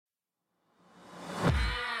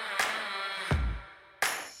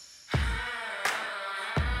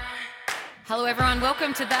Hello, everyone.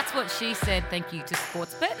 Welcome to That's What She Said. Thank you to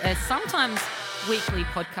Sportsbet, a sometimes weekly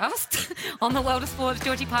podcast on the world of sports.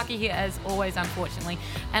 Georgie Parker here, as always, unfortunately.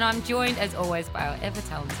 And I'm joined, as always, by our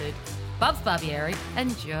ever-talented Bubs Barbieri and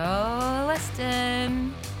Joe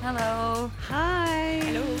Leston. Hello. Hi.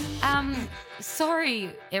 Hello.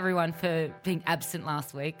 Sorry, everyone, for being absent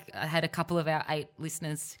last week. I had a couple of our 8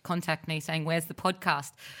 listeners contact me saying, where's the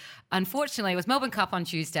podcast? Unfortunately, it was Melbourne Cup on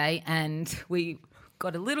Tuesday and we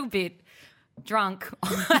got a little bit drunk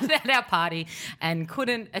at our party and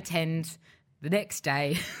couldn't attend the next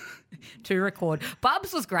day to record.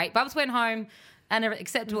 Bubs was great. Bubs went home at an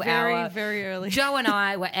acceptable hour. Very early. Joe and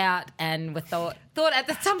I were out and we thought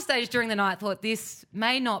at some stage during the night, this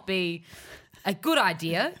may not be a good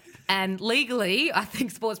idea. And legally, I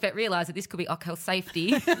think Sportsbet realised that this could be a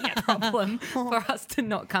safety problem for us to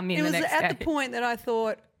not come in the next day. It was at the point that I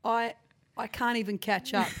thought, I can't even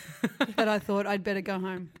catch up, that I thought I'd better go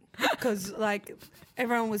home. Because,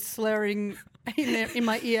 everyone was slurring in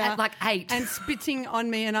my ear. At 8. And spitting on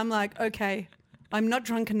me. And I'm like, okay, I'm not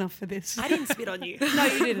drunk enough for this. I didn't spit on you. No,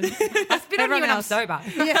 you didn't. I spit on you when I'm else. sober.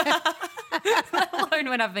 Yeah. Let alone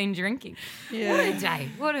when I've been drinking. Yeah.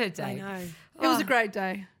 What a day. I know. It was a great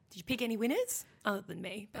day. Did you pick any winners other than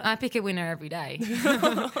me? But I pick a winner every day. it's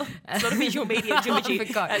not a visual media, Georgie. I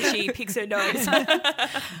forgot. She picks her nose.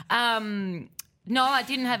 No, I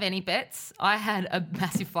didn't have any bets. I had a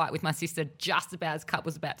massive fight with my sister just about as Cup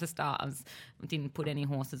was about to start. I didn't put any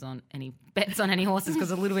bets on any horses because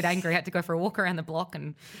I was a little bit angry. I had to go for a walk around the block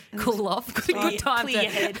and cool off. Good time clear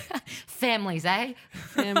your head. Families, eh?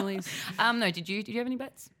 Families. No, did you have any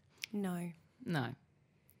bets? No. No.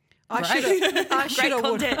 I should have,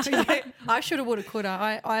 content. I should have, would have, could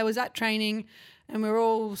have. I was at training and we were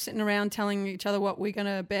all sitting around telling each other what we're going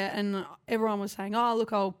to bet, and everyone was saying, oh,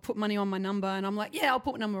 look, I'll put money on my number. And I'm like, yeah, I'll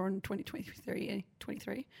put a number on 23.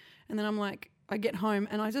 And then I'm like, I get home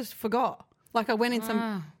and I just forgot. I went in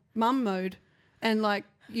some mum mode and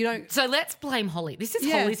you don't. So let's blame Holly. This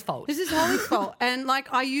is Holly's fault. This is Holly's fault. And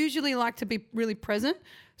I usually like to be really present.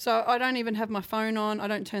 So I don't even have my phone on. I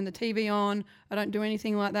don't turn the TV on. I don't do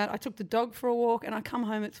anything like that. I took the dog for a walk and I come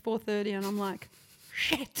home, it's 4:30 and I'm like,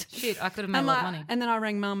 shit, I could have made a lot of money. And then I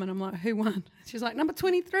rang mum and I'm like, who won? She's like, number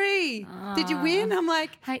 23. Did you win? I'm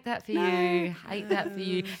like, hate that for no. you. Hate that for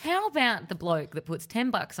you. How about the bloke that puts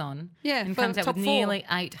 $10 on and for comes out top with 4. nearly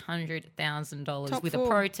 $800,000 with 4. a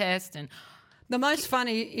protest and the most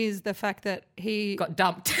funny is the fact that he got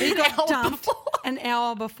dumped. He got dumped an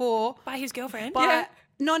hour before By his girlfriend? by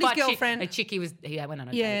not his But girlfriend. a chickie was. Yeah, went on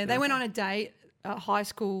a date. Yeah, they went on a date, high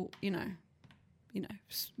school,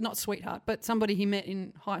 not sweetheart, but somebody he met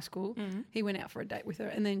in high school. Mm-hmm. He went out for a date with her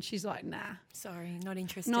and then she's like, nah, Sorry, not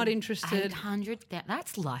interested. not interested. 800.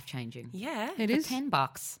 That's life changing. Yeah. It For is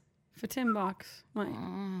 $10. for $10, mate.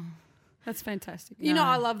 Oh. That's fantastic. You know,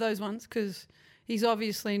 I love those ones because he's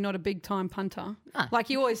obviously not a big time punter. No.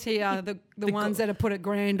 You always hear the ones that have put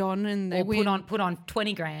 $1,000 on and they Or win. put on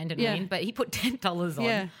 $20,000 and Yeah. win, but he put $10 on.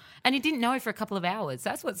 Yeah. And he didn't know for a couple of hours.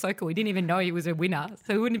 That's what's so cool. He didn't even know he was a winner.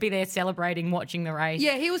 So he wouldn't be there celebrating, watching the race.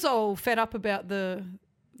 Yeah, he was all fed up about the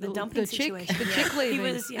dumping chick, situation. the Yeah. chick leaving.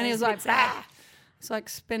 He was, and he was a bit like, sad. bah. It's like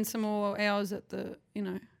spend some more hours at the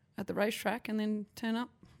racetrack and then turn up.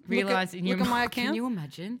 Realise in your look at my mind. account. Can you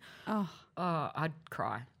imagine? Oh. I'd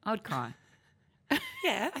cry. I would cry.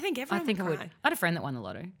 Yeah, I think everyone I think I would. cry. I had a friend that won the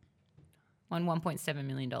lotto. Won $1.7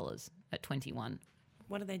 million at 21.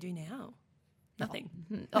 What do they do now? Nothing.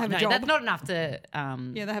 Oh, Have a no, job. that's not enough to.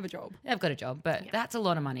 Yeah, they have a job. They've got a job, but that's a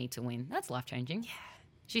lot of money to win. That's life changing. Yeah.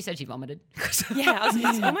 She said she vomited. Yeah,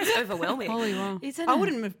 it's almost overwhelming. Holy wow! Isn't I it?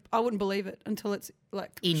 wouldn't believe it until it's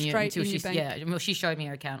In you, straight until in your she, bank. yeah. Well, she showed me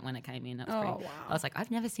her account when it came in. That was Oh, pretty, wow. I was like, I've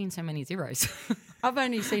never seen so many zeros. I've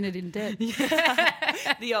only seen it in debt.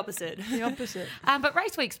 The opposite. The opposite. But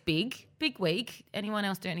race week's big week. Anyone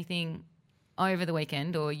else do anything over the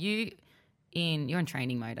weekend, or you're in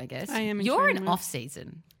training mode? I guess I am in You're training in mode. off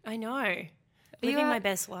season. I know. Living my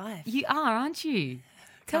best life. You are, aren't you?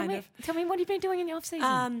 Tell Kind me, of. tell me, what have you been doing in the off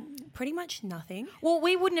season? Pretty much nothing. Well,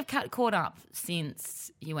 we wouldn't have caught up since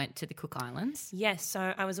you went to the Cook Islands. Yes,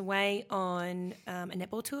 so I was away on a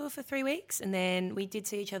netball tour for 3 weeks, and then we did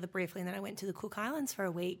see each other briefly, and then I went to the Cook Islands for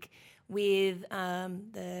a week with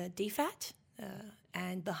the DFAT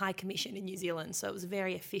and the High Commission in New Zealand. So it was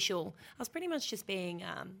very official. I was pretty much just being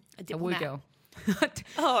a A diplomat. woo girl.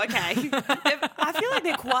 Oh, okay. I feel like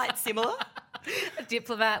they're quite similar. A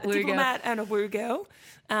diplomat, woo girl. Diplomat and a woo girl.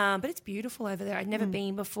 But it's beautiful over there. I'd never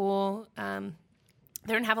been before.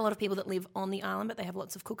 they don't have a lot of people that live on the island, but they have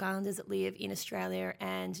lots of Cook Islanders that live in Australia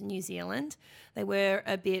and New Zealand. They were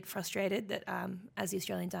a bit frustrated that as the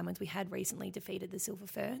Australian Diamonds, we had recently defeated the Silver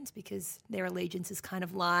Ferns because their allegiances kind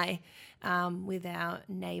of lie with our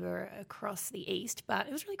neighbour across the east. But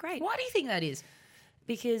it was really great. Why do you think that is?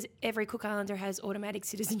 Because every Cook Islander has automatic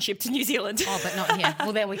citizenship to New Zealand. Oh, but not here.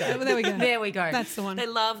 Well, there we go. There we go. There we go. That's the one. They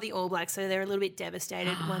love the All Blacks, so they're a little bit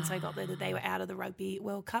devastated once I got there that they were out of the Rugby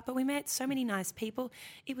World Cup. But we met so many nice people.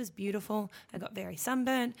 It was beautiful. I got very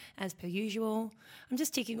sunburnt, as per usual. I'm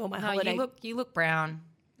just ticking all my holiday. You look brown.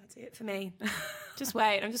 That's it for me. Just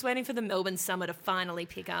wait. I'm just waiting for the Melbourne summer to finally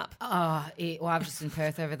pick up. Well, I was just in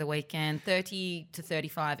Perth over the weekend, 30 to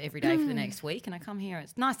 35 every day for the next week, and I come here.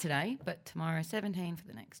 It's nice today, but tomorrow 17 for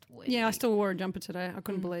the next week. Yeah, I still wore a jumper today. I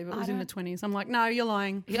couldn't believe it. It was in the 20s. I'm like, no, you're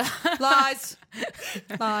lying. Yeah. Lies.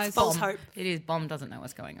 Lies. False hope. It is. Bomb doesn't know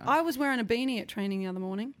what's going on. I was wearing a beanie at training the other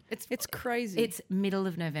morning. It's crazy. It's middle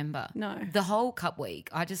of November. No. The whole Cup week,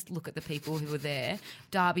 I just look at the people who were there.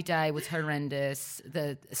 Derby Day was horrendous.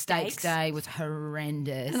 The Stakes Day was horrendous.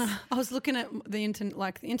 And I was looking at the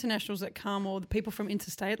internationals that come, or the people from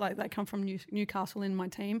interstate, like they come from Newcastle in my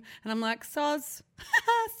team, and I'm like, soz.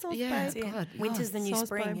 Soz, Yeah, babe. God. Winter's the new Soz,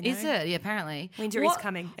 spring, babe. you know? Is it? Yeah, apparently. Winter is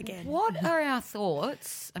coming again. What are our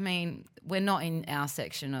thoughts? I mean, we're not in our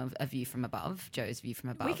section of A View from Above, Joe's View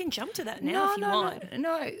from Above. We can jump to that now if you want.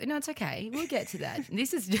 No, it's okay. We'll get to that.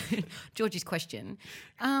 This is Georgie's question.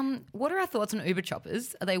 What are our thoughts on Uber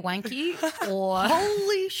choppers? Are they wanky or...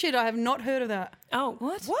 Holy shit, I have not heard of that. Oh,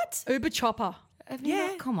 what? Uber chopper.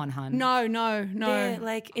 Yeah. Come on, hun. No. They're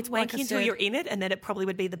like, it's Like wanky I until said. you're in it, and then it probably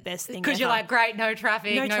would be the best thing Because you're ever. like, great, no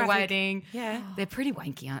traffic, no traffic. waiting. Yeah. They're pretty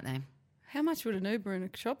wanky, aren't they? How much would an Uber in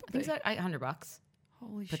a shop I be? think it's like $800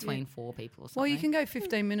 Holy between shit. 4 people or something. Well, you can go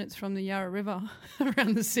 15 minutes from the Yarra River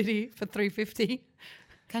around the city for $3.50.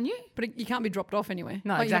 Can you? But you can't be dropped off anyway.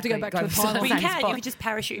 No, Like, you have to go exactly. back to the Go to pilot. We Same can. spot. You could just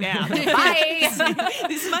parachute out. Bye.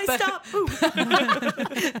 This is my stop. Ooh.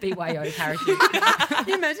 BYO parachute. Can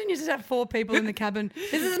you imagine you just have 4 people in the cabin?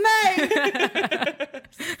 This is me.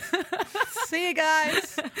 See you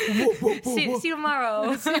guys. see you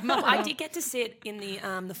tomorrow. I did get to sit in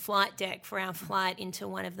the flight deck for our flight into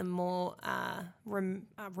one of the more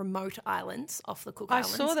remote islands off the Cook I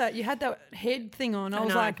Islands. saw that. You had that head thing on. I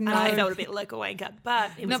was know. like, no. I felt a bit like a wanker,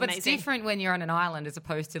 but it was No, but amazing. it's different when you're on an island as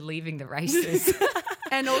opposed to leaving the races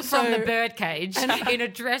And also, from the birdcage in a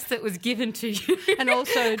dress that was given to you. and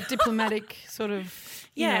also diplomatic sort of.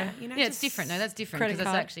 Yeah, You know. Yeah, it's different. No, that's different because credit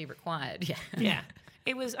it's card. actually required. Yeah. Yeah.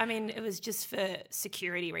 It was just for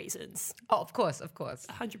security reasons. Oh, of course. 100%.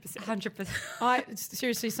 100%.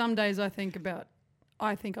 Seriously, some days I think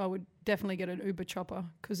I would definitely get an Uber chopper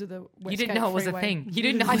because of the Westgate You didn't know it was a freeway. thing. You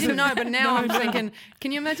didn't know. I didn't know, but now I'm thinking,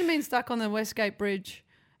 can you imagine being stuck on the Westgate Bridge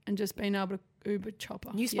and just being able to Uber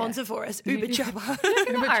chopper? New sponsor for us, Uber Chopper.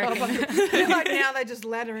 Uber I chopper. Like now they just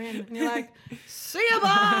ladder in and you're like, see you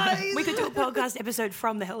guys. We could do a podcast episode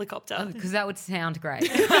from the helicopter. Because that would sound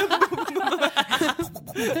great.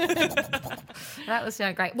 That would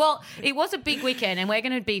sound great. Well, it was a big weekend and we're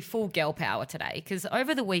going to be full girl power today because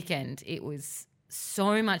over the weekend it was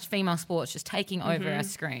so much female sports just taking over our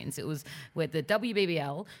screens. It was with the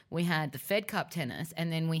WBBL, we had the Fed Cup tennis,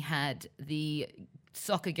 and then we had the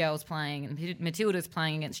soccer girls playing and Matildas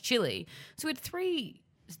playing against Chile. So we had 3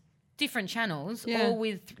 different channels, all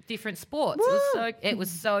with different sports. It was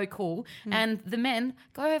so cool. And the men,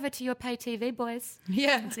 go over to your pay TV, boys.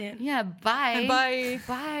 Yeah. That's it. Yeah, bye.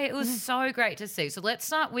 Bye. It was so great to see. So let's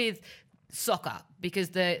start with soccer because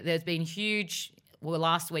there's been huge. Well,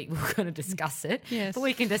 last week we were going to discuss it, Yes. but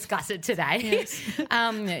we can discuss it today. Yes.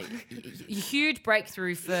 Huge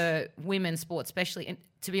breakthrough for women's sports, especially, and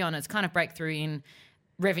to be honest, kind of breakthrough in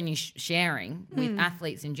revenue sharing with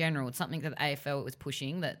athletes in general. It's something that the AFL was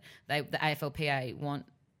pushing, that the AFLPA want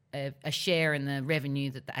a share in the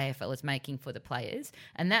revenue that the AFL is making for the players.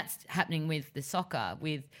 And that's happening with the soccer,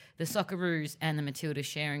 with the Socceroos and the Matildas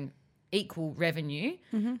sharing equal revenue.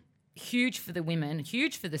 Mm-hmm. Huge for the women,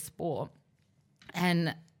 huge for the sport.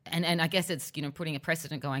 And I guess it's, putting a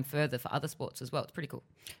precedent going further for other sports as well. It's pretty cool.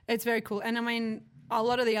 It's very cool. And I mean, a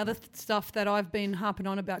lot of the other stuff that I've been harping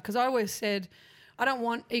on about, because I always said I don't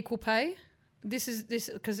want equal pay. This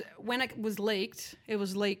because when it was leaked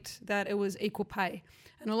that it was equal pay.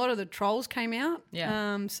 And a lot of the trolls came out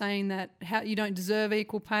saying that you don't deserve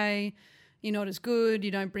equal pay, you're not as good,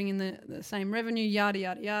 you don't bring in the same revenue, yada,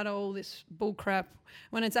 yada, yada, all this bull crap,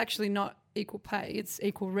 when it's actually not equal pay. It's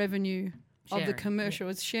equal revenue of the commercial.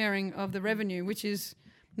 It's sharing of the revenue, which is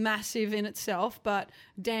massive in itself, but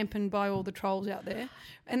dampened by all the trolls out there.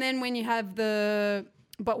 And then when you have the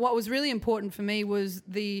But what was really important for me was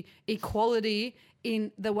the equality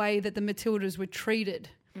in the way that the Matildas were treated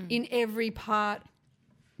in every part.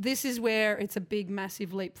 This is where it's a big,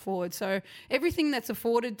 massive leap forward. So everything that's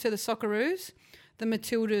afforded to the Socceroos, the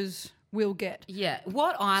Matildas will get. Yeah.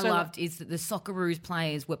 What I loved is that the Socceroos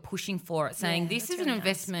players were pushing for it, saying this is an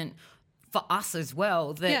investment for us as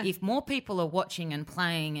well, that if more people are watching and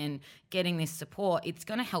playing and getting this support, it's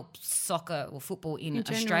going to help soccer or football in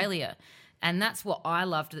Australia. And that's what I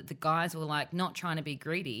loved, that the guys were like not trying to be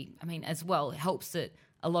greedy. I mean, as well, it helps that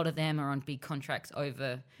a lot of them are on big contracts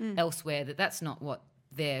over elsewhere, that's not what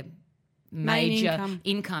their major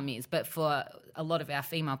income is. But for a lot of our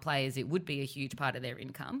female players, it would be a huge part of their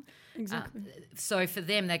income. Exactly. So for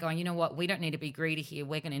them, they're going, you know what, we don't need to be greedy here.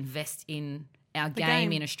 We're going to invest in our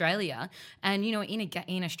game in Australia. And, you know,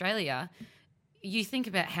 in Australia, you think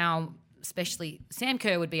about how, especially Sam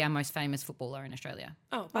Kerr would be our most famous footballer in Australia.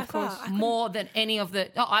 Oh, by far. More than any of the...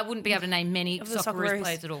 I wouldn't be able to name many Socceroos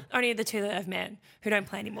players at all. Only the two that I've met who don't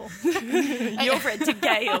play anymore. Your friend Tim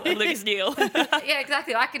Gale and Lucas Neal. Yeah,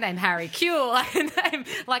 exactly. I can name Harry Kuehl. I can name...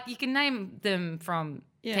 Like, you can name them from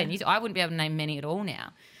 10 years. I wouldn't be able to name many at all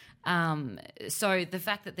now. So the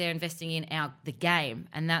fact that they're investing in the game,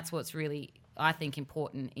 and that's what's really, I think,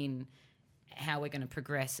 important in how we're going to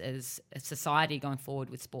progress as a society going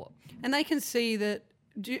forward with sport. And they can see that,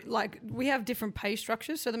 we have different pay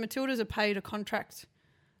structures. So the Matildas are paid a contract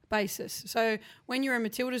basis. So when you're a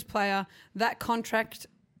Matildas player, that contract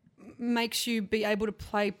makes you be able to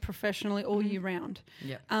play professionally all year round.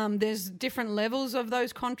 Yep. There's different levels of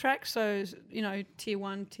those contracts. So, you know, tier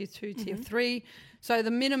 1, tier 2, tier 3. So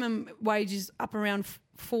the minimum wage is up around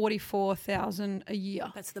 44,000 a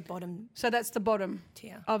year. That's the bottom. So that's the bottom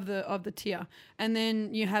tier of the tier. And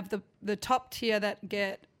then you have the top tier that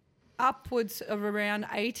get upwards of around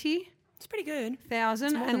 80. It's pretty good.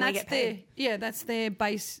 Thousand, and that's their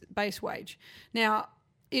base wage. Now,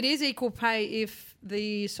 it is equal pay if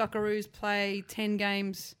the Socceroos play 10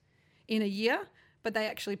 games in a year, but they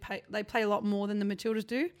actually play a lot more than the Matildas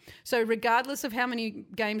do. So regardless of how many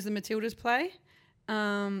games the Matildas play,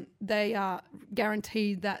 they are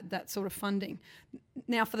guaranteed that sort of funding.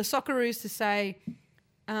 Now, for the Socceroos to say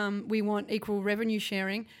we want equal revenue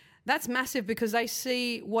sharing, that's massive, because they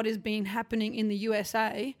see what has been happening in the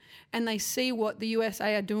USA, and they see what the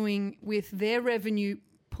USA are doing with their revenue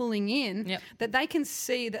pulling in, that they can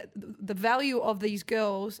see that the value of these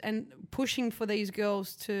girls and pushing for these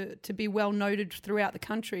girls to be well noted throughout the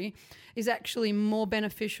country is actually more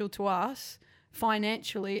beneficial to us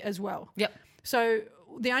financially as well. Yep. So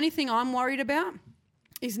the only thing I'm worried about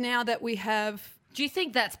is now that we have... Do you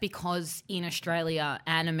think that's because in Australia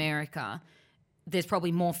and America there's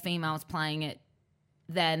probably more females playing it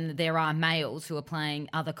than there are males who are playing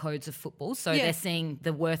other codes of football, so they're seeing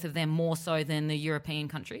the worth of them more so than the European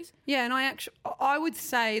countries? Yeah, and I would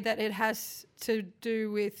say that it has to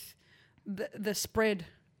do with the spread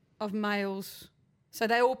of males. So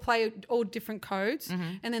they all play all different codes,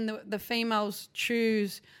 and then the females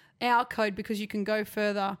choose our code because you can go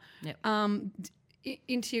further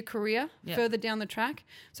into your career, further down the track.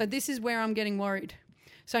 So this is where I'm getting worried.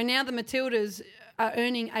 So now the Matildas are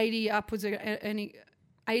earning upwards of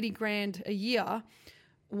 80 grand a year.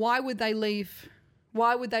 Why would they leave?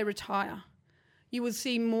 Why would they retire? You would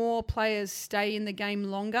see more players stay in the game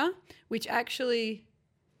longer, which actually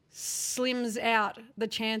slims out the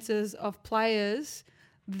chances of players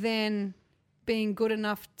then being good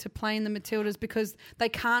enough to play in the Matildas, because they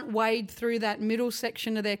can't wade through that middle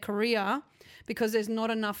section of their career because there's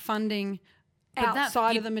not enough funding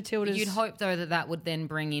outside of the Matildas. You'd hope, though, that would then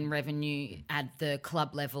bring in revenue at the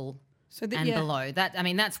club level below.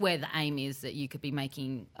 That's where the aim is, that you could be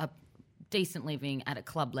making a decent living at a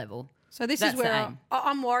club level. So this is where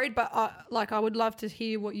I'm worried, but I would love to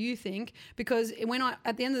hear what you think, because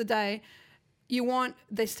at the end of the day, you want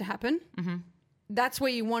this to happen. Mm-hmm. That's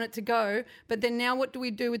where you want it to go. But then now what do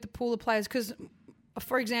we do with the pool of players? Because,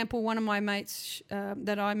 for example, one of my mates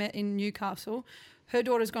that I met in Newcastle, her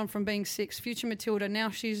daughter's gone from being 6, future Matilda, now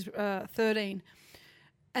she's 13.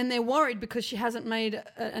 And they're worried because she hasn't made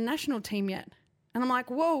a national team yet. And I'm like,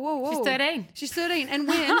 whoa. She's 13. She's 13. And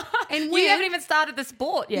when? You haven't even started the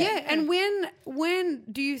sport yet. Yeah, and when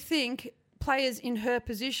do you think players in her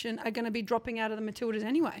position are going to be dropping out of the Matildas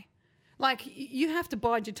anyway? Like, you have to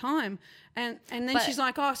bide your time. And then she's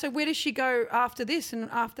like, so where does she go after this and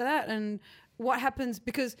after that? And what happens?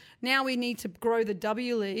 Because now we need to grow the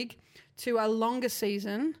W League to a longer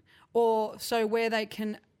season, or so where they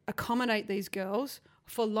can accommodate these girls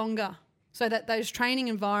for longer, so that those training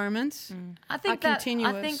environments are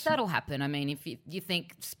continuous. I think that'll happen. I mean, if you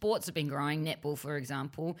think sports have been growing, netball, for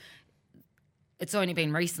example, it's only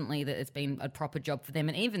been recently that it's been a proper job for them.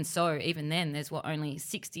 And even so, even then, there's only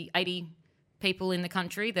 60, 80 people in the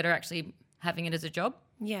country that are actually having it as a job.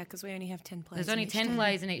 Yeah, because we only have 10 players. There's only 10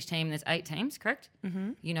 players in each team. There's 8 teams, correct?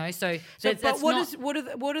 Mm-hmm. You know, so but what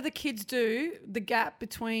do the kids do? The gap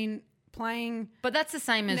between playing, but that's the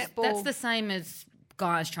same as netball.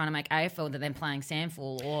 Guys trying to make AFL that then playing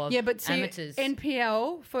Sandful or but see, amateurs.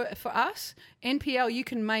 NPL for us, NPL you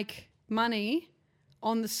can make money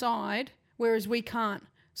on the side, whereas we can't.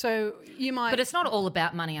 So you might, but it's not all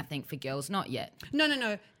about money. I think for girls, not yet.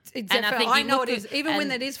 No. Exactly. And I think I know it is. Even when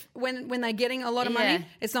that is when they're getting a lot of money,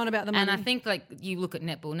 it's not about the money. And I think like you look at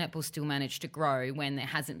netball. Netball still managed to grow when there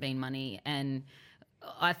hasn't been money, and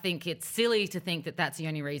I think it's silly to think that that's the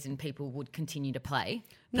only reason people would continue to play.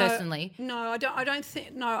 Personally, I don't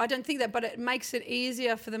think that. But it makes it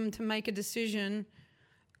easier for them to make a decision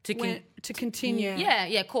to continue. Yeah,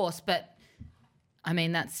 of course. But I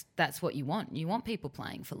mean, that's what you want. You want people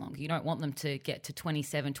playing for longer. You don't want them to get to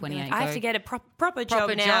 27, 28. I have to get a proper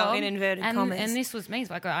job now, in inverted commas. And this was me.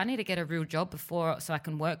 So I need to get a real job so I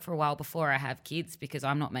can work for a while before I have kids, because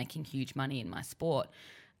I'm not making huge money in my sport.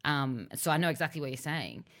 So I know exactly what you're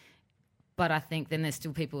saying. But I think then there's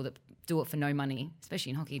still people that do it for no money,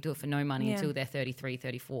 especially in hockey, do it for no money until they're 33,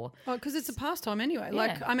 34. Oh, because it's a pastime anyway. Yeah.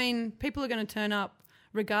 Like, I mean, people are going to turn up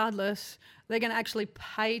regardless. They're going to actually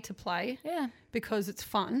pay to play because it's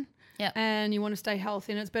fun. Yeah. And you want to stay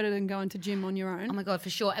healthy, and it's better than going to gym on your own. Oh, my God, for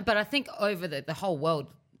sure. But I think over the whole world,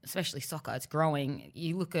 especially soccer, it's growing.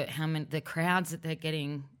 You look at how many the crowds that they're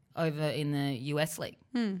getting over in the US League.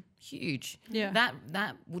 Huge. Yeah.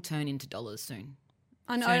 That will turn into dollars soon.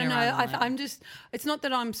 I know. I'm just. It's not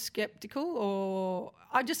that I'm skeptical, or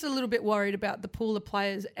I'm just a little bit worried about the pool of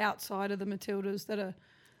players outside of the Matildas that are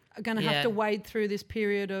going to have to wade through this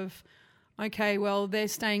period of, okay, well, they're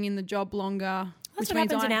staying in the job longer. That's what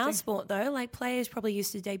happens in our sport, though. Like, players probably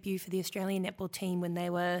used to debut for the Australian netball team when they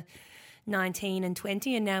were 19 and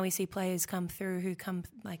 20, and now we see players come through who come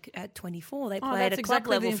like at 24. They play at a club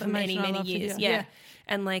level for many years. Yeah.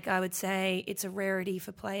 And like I would say it's a rarity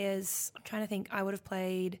for players. I'm trying to think. I would have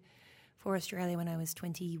played for Australia when I was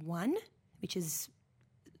 21, which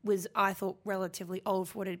was I thought relatively old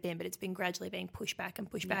for what it had been, but it's been gradually being pushed back.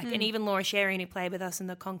 And even Laura Sherian, who played with us in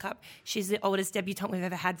the Con Cup, she's the oldest debutante we've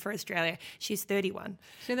ever had for Australia. She's 31.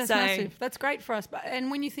 See, that's massive. That's great for us. And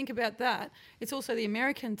when you think about that, it's also the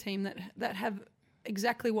American team that have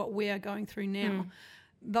exactly what we are going through now.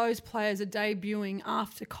 Those players are debuting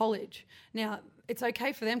after college. Now, it's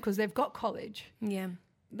okay for them because they've got college. Yeah.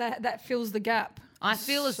 That fills the gap. I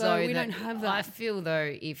feel as though we don't have that. I feel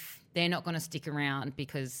though if they're not going to stick around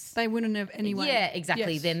because they wouldn't have anyway. Yeah,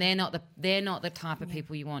 exactly. Yes. Then they're not the type of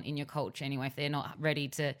people you want in your culture anyway. If they're not ready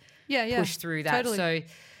to push through that, totally. So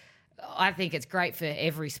I think it's great for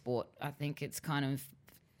every sport. I think it's kind of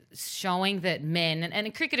showing that men and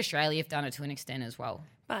in Cricket Australia have done it to an extent as well.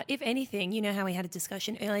 But if anything, you know how we had a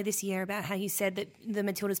discussion earlier this year about how you said that the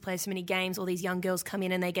Matildas play so many games, all these young girls come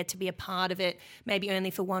in and they get to be a part of it, maybe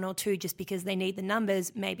only for 1 or 2 just because they need the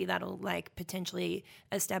numbers. Maybe that'll like potentially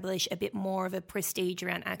establish a bit more of a prestige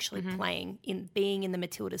around actually playing, being in the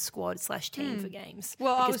Matildas squad / team for games.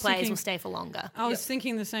 Well, because players will stay for longer. I was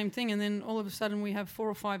thinking the same thing, and then all of a sudden we have 4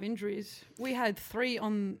 or 5 injuries. We had 3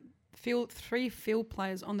 field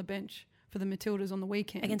players on the bench for the Matildas on the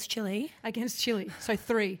weekend. Against Chile? Against Chile. So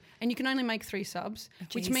 3. And you can only make 3 subs,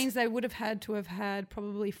 which means they would have had to have had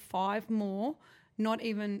probably 5 more, not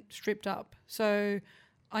even stripped up. So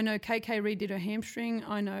I know KK redid her hamstring.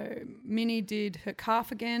 I know Minnie did her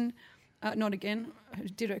calf again.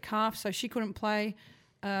 Did her calf, so she couldn't play.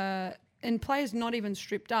 And players not even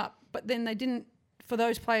stripped up. But then they didn't, for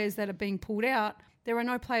those players that are being pulled out, there are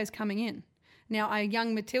no players coming in. Now our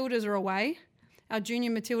young Matildas are away. Our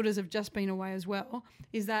junior Matildas have just been away as well.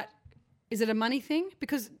 Is it a money thing?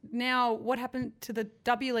 Because now what happened to the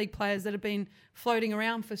W League players that have been floating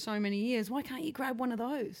around for so many years? Why can't you grab one of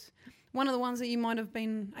those? One of the ones that you might have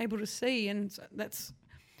been able to see. And so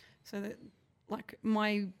that like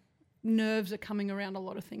my nerves are coming around a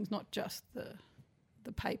lot of things, not just the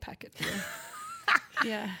pay packet.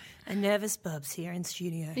 Yeah. A nervous Bubs here in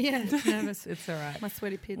studio. Yeah, nervous. It's all right. My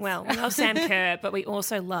sweaty pits. Well, we love Sam Kerr, but we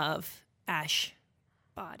also love Ash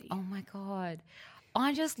Barty. Oh my God.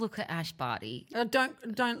 I just look at Ash Barty.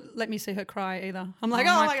 Don't let me see her cry either. I'm like,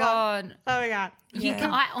 oh my God. Oh my God.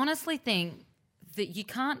 I honestly think that you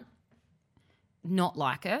can't not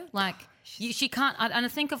like her. Like she can't. And I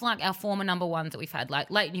think of like our former number ones that we've had,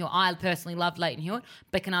 like Leighton Hewitt. I personally love Leighton Hewitt,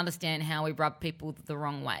 but can understand how we rub people the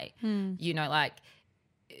wrong way. You know, like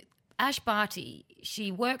Ash Barty,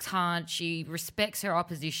 she works hard. She respects her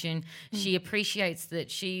opposition. She appreciates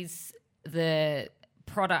that she's the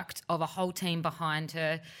product of a whole team behind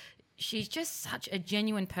her. She's just such a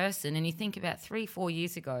genuine person. And you think about 3-4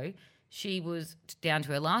 years ago, she was down to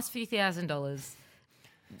her last few $1,000,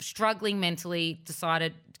 struggling mentally,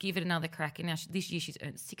 decided to give it another crack. And now this year she's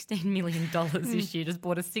earned $16 million this year, just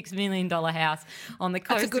bought a $6 million house on the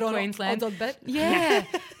coast of Queensland. That's a good odds on bet. Yeah.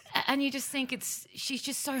 And you just think she's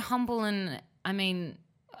just so humble, and I mean,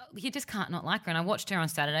 you just can't not like her. And I watched her on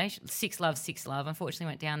Saturday, 6 love. Unfortunately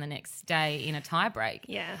went down the next day in a tie break.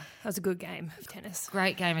 Yeah, that was a good game of tennis.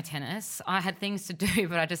 Great game of tennis. I had things to do,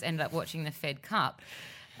 but I just ended up watching the Fed Cup.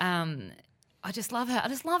 I just love her. I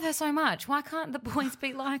just love her so much. Why can't the boys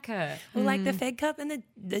be like her? Well, like the Fed Cup and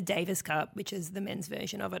the Davis Cup, which is the men's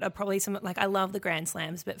version of it, are probably some, like, I love the Grand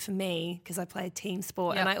Slams, but for me, because I played team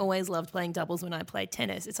sport and I always loved playing doubles when I played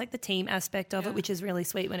tennis, it's like the team aspect of it, which is really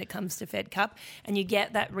sweet when it comes to Fed Cup. And you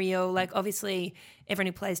get that real, like, obviously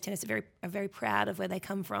everyone who plays tennis are very proud of where they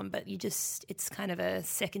come from, but it's kind of a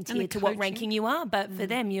second tier to what ranking you are. But for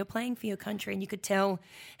them, you're playing for your country, and you could tell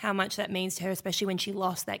how much that means to her, especially when she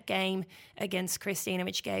lost that game against Christina,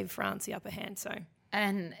 which gave France the upper hand. So.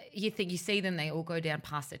 And you see them, they all go down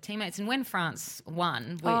past their teammates. And when France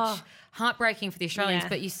won, which heartbreaking for the Australians,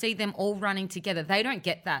 but you see them all running together. They don't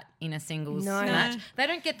get that in a singles match. They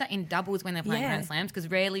don't get that in doubles when they're playing Grand Slams, because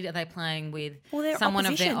rarely are they playing with someone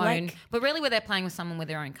of their own. But rarely were they playing with someone with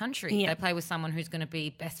their own country. Yeah. They play with someone who's going to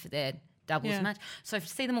be best for their doubles match. So to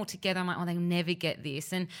see them all together, I'm like, oh, they'll never get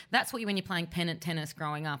this. And that's what when you're playing pennant tennis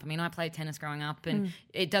growing up. I mean, I played tennis growing up, and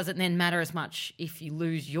it doesn't then matter as much if you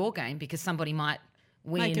lose your game, because somebody might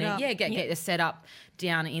win and get the set up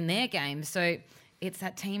down in their game. So it's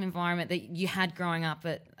that team environment that you had growing up,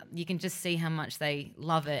 but you can just see how much they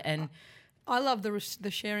love it. And I love the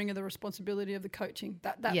sharing of the responsibility of the coaching,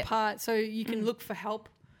 that part, so you can look for help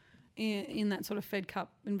in that sort of Fed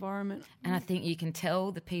Cup environment. And I think you can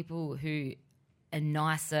tell the people who are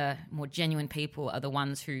nicer, more genuine people are the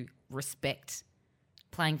ones who respect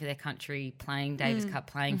playing for their country, playing Davis Cup,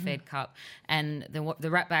 playing Fed Cup, and the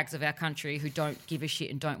ratbags of our country who don't give a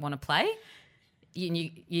shit and don't want to play.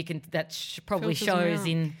 You can probably shows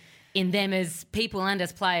in them as people and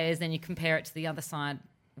as players. Then you compare it to the other side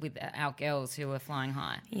with our girls who are flying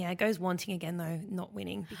high. Yeah, it goes wanting again though, not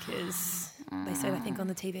winning, because they said I think on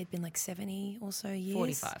the TV it'd been like 70 or so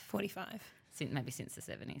years. 45. Maybe since the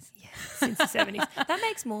 70s. Yeah, since the 70s. That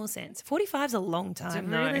makes more sense. 45's a long time. It's a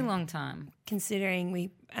really long time. Considering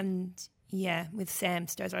with Sam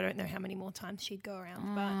Stosur, I don't know how many more times she'd go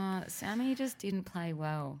around. But Sammy just didn't play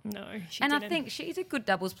well. No, she didn't. And I think she's a good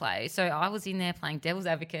doubles player. So I was in there playing devil's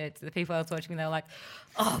advocate to the people I was watching. They were like,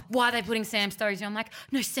 oh, why are they putting Sam Stosur? I'm like,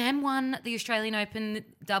 no, Sam won the Australian Open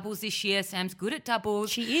doubles this year. Sam's good at doubles.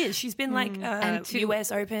 She is. She's been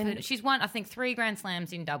US Open. She's won, I think, 3 Grand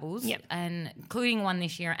Slams in doubles, and including one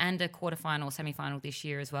this year and a quarterfinal, semi-final this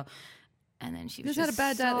year as well. And then she was just had a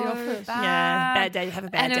bad day at the office. Yeah, bad day. Have a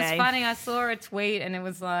bad day. And it was funny. I saw a tweet, and it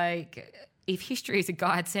was like, if history is a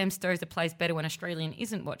guide, Sam Stosur plays better when Australian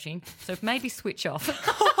isn't watching. So maybe switch off.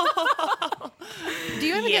 Do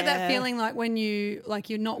you ever get that feeling like when you're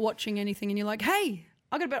not watching anything and you're like, hey,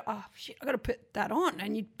 I got to put that on,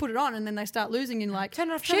 and you put it on, and then they start losing, and you're like, turn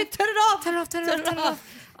it off.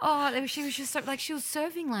 Oh, she was just she was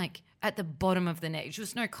serving at the bottom of the net. There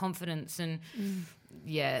was no confidence, and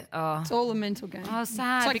it's all a mental game. I was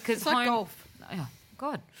sad it's like golf. Oh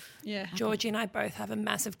God, yeah. Georgie and I both have a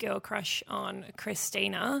massive girl crush on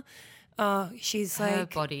Christina. She's her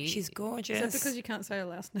body. She's gorgeous. Is that because you can't say her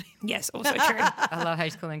last name? Yes, also true. I love how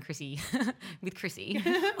she's calling Chrissy with Chrissy.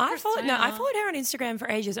 I followed her on Instagram for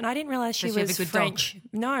ages, and I didn't realize she was French. Dog?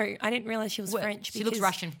 No, I didn't realize she was French. She looks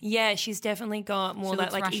Russian. Yeah, she's definitely got more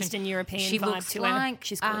that Russian. Eastern European she vibe looks to like, her.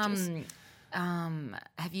 She's gorgeous.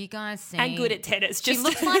 Have you guys seen? And good at tennis. She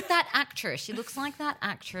looks like that actress. She looks like that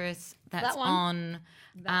actress that's on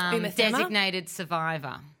Designated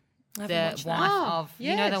Survivor. The wife of,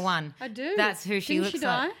 you know the one. I do. That's who she looks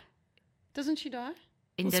like. Doesn't she die?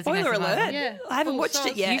 Spoiler alert. Yeah. I haven't watched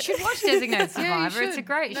it yet. You should watch Designated Survivor. It's a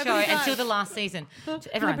great show until the last season.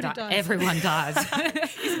 Everyone dies.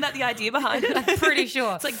 Isn't that the idea behind it? I'm pretty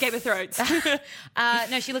sure. It's like Game of Thrones.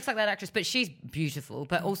 No, she looks like that actress, but she's beautiful,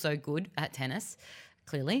 but also good at tennis,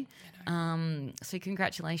 clearly. So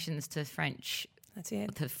congratulations to French. That's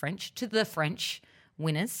it. To the French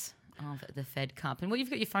winners of the Fed Cup. And you've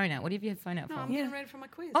got your phone out. What have you your phone out for? No, I'm getting ready for my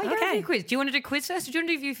quiz. Oh, you're going to do a quiz. Do you want to do quiz first, or do you want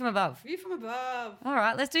to do view from above? View from above. All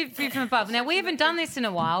right, let's do view from above. Now, we haven't done this in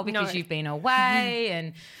a while because you've been away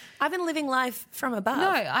and... I've been living life from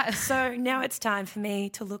above. So now it's time for me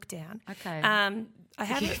to look down. Okay. I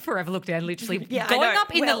haven't. You forever look down, literally Yeah, I going know.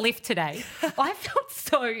 up in the lift today. I felt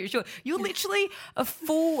so sure. You're literally a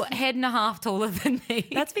full head and a half taller than me.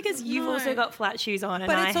 That's because you've No. also got flat shoes on, and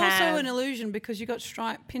But I it's have. also an illusion because you got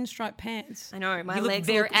pinstripe pants. I know my You look legs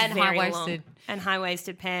very- look and very high-waisted. long and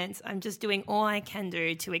high-waisted pants. I'm just doing all I can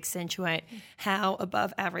do to accentuate how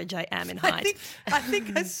above average I am in height. I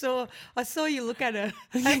think I saw you look at her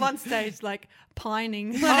at one stage like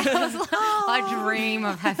pining. I dream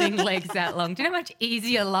of having legs that long. Do you know how much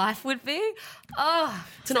easier life would be? Oh,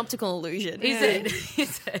 It's an optical illusion. is it?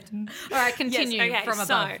 Is it? All right, continue Yes, okay, from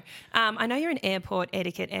above. So, I know you're an airport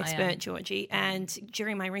etiquette am. expert, Georgie, and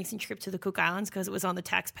during my recent trip to the Cook Islands, because it was on the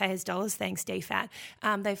taxpayers' dollars, thanks DFAT,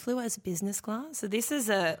 they flew us business class. So this is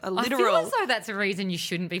a I feel literal as though that's a reason you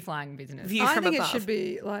shouldn't be flying business. view I from think above. it should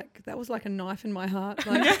be like that was like a knife in my heart.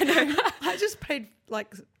 Like, I just paid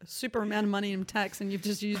like a super amount of money in tax, and you've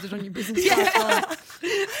just used it on your business class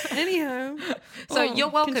flight. Anyhow, So you're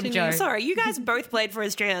welcome, continue. Joe. Sorry, you guys both played for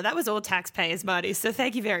Australia. That was all taxpayers' money, so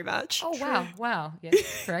thank you very much. Oh, wow.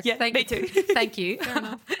 Yes, correct. Yeah, Thank me you. too. Thank you. Fair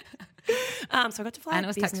enough. So I got to fly And it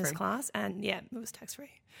was business tax-free. class, and yeah, it was tax free.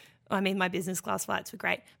 I mean, my business class flights were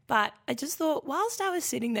great, but I just thought whilst I was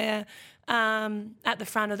sitting there at the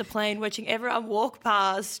front of the plane watching everyone walk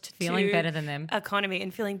past, Feeling to better than them. economy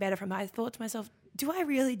and feeling better from it, I thought to myself, do I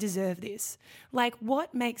really deserve this? Like,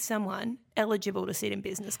 what makes someone eligible to sit in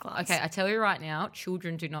business class? Okay, I tell you right now,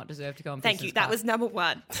 children do not deserve to go on Thank business you. That class. was number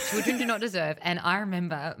one. Children do not deserve. And I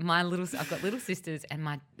remember I've got little sisters, and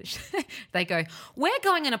they go, we're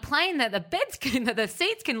going in a plane that the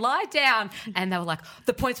seats can lie down. And they were like,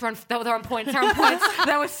 the points were on, they're on points.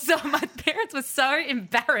 My parents were so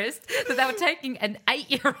embarrassed that they were taking an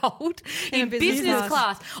 8-year-old in business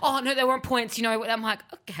class. Oh no, they were on points. You know, I'm like,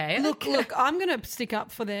 okay. Look, I'm going to stick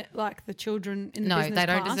up for the children in the No, business they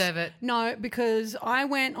don't class. deserve it. No, because I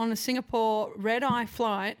went on a Singapore red-eye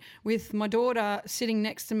flight with my daughter sitting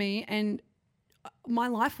next to me, and my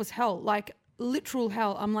life was hell, like literal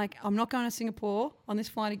hell. I'm like, I'm not going to Singapore on this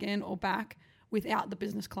flight again or back without the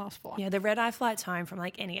business class flight. Yeah, the red-eye flights home from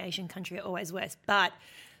like any Asian country are always worse. But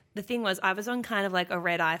the thing was, I was on kind of like a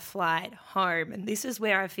red-eye flight home, and this is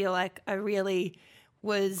where I feel like I really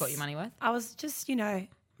was... Got your money worth? I was just,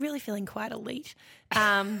 really feeling quite elite.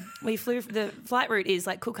 We flew, the flight route is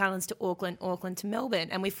like Cook Islands to Auckland, Auckland to Melbourne,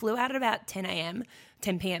 and we flew out at about 10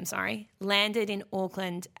 p.m, landed in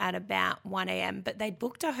Auckland at about 1 a.m, but they'd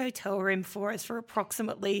booked a hotel room for us for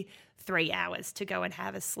approximately 3 hours to go and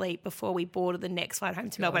have a sleep before we boarded the next flight home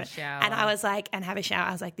to Melbourne. and shower. And I was like, and have a shower.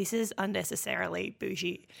 I was like, this is unnecessarily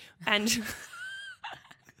bougie. And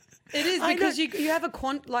It is I because know. you have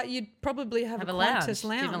you'd probably have a lounge. Qantas Do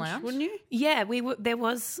you have a lounge, lounge? wouldn't you? yeah, there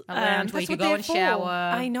was A lounge where that's you could what go they're and for. shower.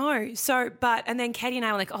 I know. So, and then Katie and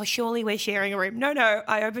I were like, oh, surely we're sharing a room. No.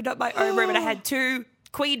 I opened up my own room and I had 2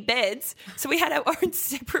 queen beds. So we had our own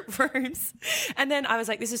separate rooms. And then I was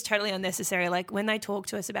like, this is totally unnecessary. Like when they talked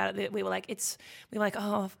to us about it, we were like,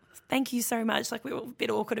 oh, thank you so much. Like we were a bit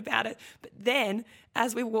awkward about it. But then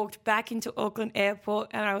as we walked back into Auckland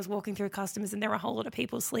Airport and I was walking through customs and there were a whole lot of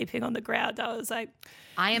people sleeping on the ground, I was like,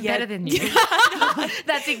 I am yeah. better than you.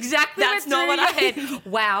 That's exactly That's what's not through what your head.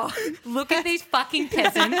 Wow. Look at these fucking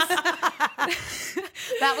peasants.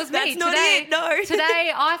 That was me. That's not today, it, no.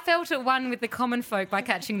 Today I felt at one with the common folk by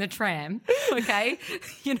catching the tram. Okay.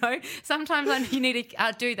 Sometimes you need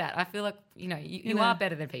to do that. I feel like, you are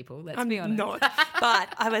better than people. Let's be honest. not.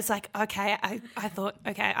 But I was like, okay, I thought,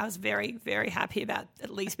 okay, I was very, very happy about at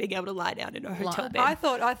least being able to lie down in a hotel bed. I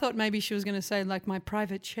thought maybe she was going to say like my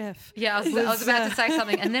private chef. Yeah, I was about to say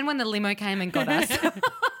something. And then when the limo came and got us,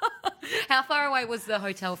 how far away was the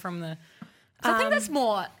hotel from the... 'cause I think that's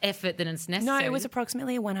more effort than it's necessary. No, it was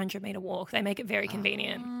approximately a 100-metre walk. They make it very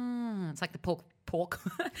convenient. It's like the pork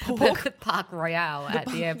the Park Royale at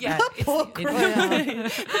the airport. yeah. Pork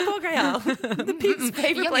Pork Royale, the pig's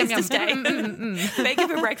favourite Yum, place yum, to stay. Make it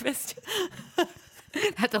for breakfast.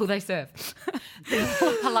 That's all they serve.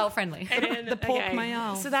 Halal friendly. The pork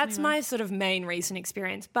mayal. So that's my sort of main recent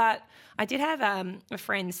experience. But I did have a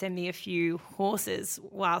friend send me a few horses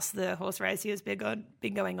whilst the horse race has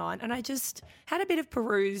been going on. And I just had a bit of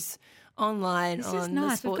peruse online This on is the nice.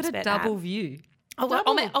 We've sports got a bet double app. view.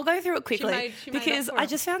 I'll go through it quickly she made because up for I it.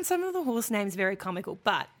 just found some of the horse names very comical.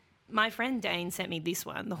 But my friend Dane sent me this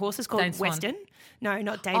one. The horse is called Dane Swan. Western. No,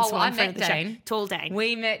 not Dane Oh, Swan. I friend met of the show. Dane. Tall Dane.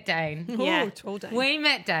 We met Dane. Yeah. Tall day. We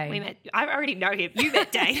met Dane. We met. I already know him. You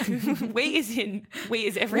met Dane. we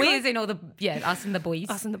is everyone. We as in all the, us and the boys.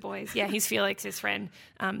 Us and the boys. Yeah, he's Felix's friend.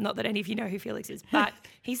 Not that any of you know who Felix is, but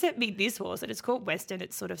he sent me this horse and it's called Western.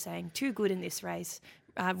 It's sort of saying too good in this race.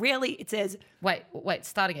 Really, it says Wait,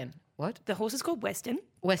 start again. What? The horse is called Western.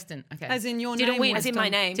 Western. Okay. As in your Did name? it win? As in my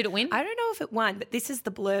name. Did it win? I don't know if it won, but this is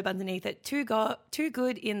the blurb underneath it. Too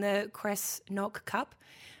good in the Cress Knock Cup.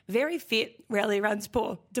 Very fit, rarely runs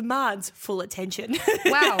poor. Demands full attention.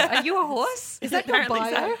 Wow. Are you a horse? Is that your Apparently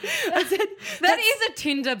bio? so. I said, That is a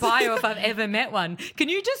Tinder bio if I've ever met one. Can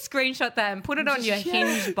you just screenshot that and put it on your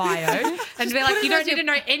Hinge bio and be like, you don't need to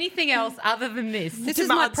know anything else other than this. This is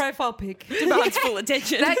my profile pic. demands full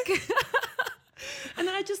attention. That- And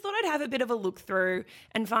then I just thought I'd have a bit of a look through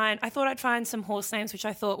and I thought I'd find some horse names which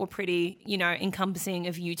I thought were pretty, encompassing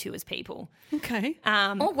of you two as people. Okay.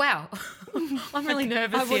 oh, wow. I'm really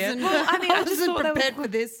nervous I here. wasn't, I mean, I just wasn't thought they were prepared for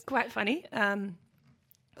this. Quite funny.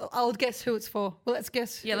 I'll guess who it's for. Well, let's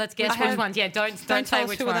guess. Yeah, let's guess which ones. Yeah, don't Don't say tell us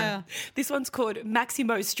which who one. they are. This one's called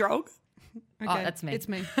Maximo Strong. Okay. that's me. It's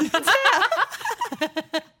me.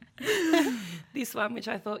 This one, which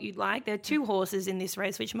I thought you'd like. There are two horses in this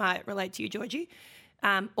race which might relate to you, Georgie.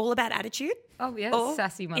 All about attitude. Oh, yeah, Or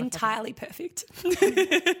sassy motherfucker. entirely perfect.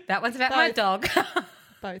 That one's about my dog.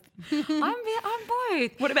 Both. I'm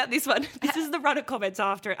both. What about this one? This is the runner comments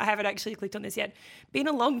after it. I haven't actually clicked on this yet. Been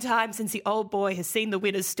a long time since the old boy has seen the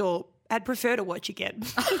winner's stall. I'd prefer to watch again.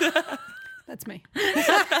 That's me.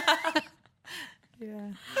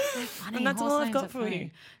 Yeah. Funny, And that's horse all I've names got are for funny. you.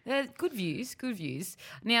 They're good views.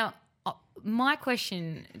 Now, my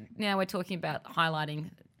question, now we're talking about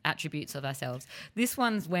highlighting attributes of ourselves. This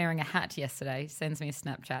one's wearing a hat yesterday, sends me a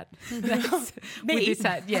Snapchat. With this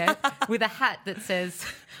hat, with a hat that says,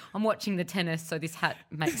 I'm watching the tennis, so this hat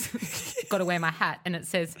got to wear my hat, and it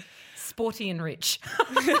says, sporty and rich.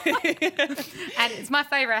 And it's my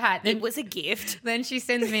favourite hat. It was a gift. Then she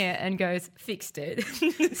sends me it and goes, fixed it.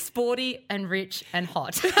 Sporty and rich and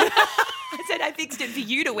hot. I said I fixed it for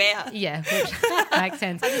you to wear. Yeah, which makes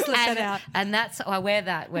sense. I just left that out. And I wear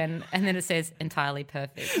that and then it says entirely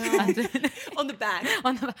perfect. On the back.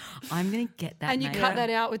 I'm going to get that. And you mate. cut that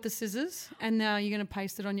out with the scissors, and now you're going to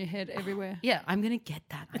paste it on your head everywhere. Yeah, I'm going to get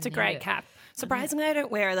that. It's a great cap. Surprisingly, I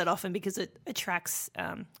don't wear it that often because it attracts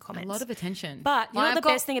comments. A lot of attention. But you know I've what the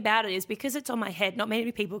got- best thing about it is because it's on my head, not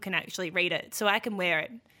many people can actually read it. So I can wear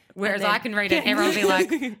it. Whereas And then- I can read it and everyone will be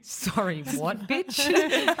like, sorry, what, bitch?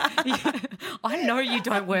 I know you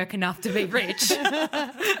don't work enough to be rich.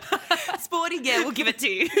 Sporty, yeah, we'll give it to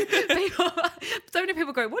you. So many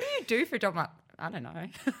people go, what do you do for a job? I'm like, I don't know.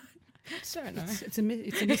 Don't know. It's a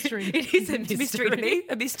mystery. It is a Mystery to me,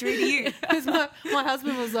 a mystery to you. Because my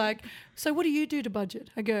husband was like, so what do you do to budget?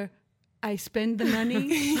 I go, I spend the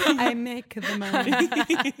money, I make the money.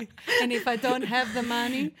 And if I don't have the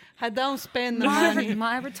money, I don't spend the money.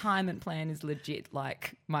 My retirement plan is legit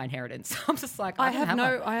like my inheritance. I'm just like, I I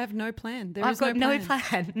have no plan. There I've is got no no plan.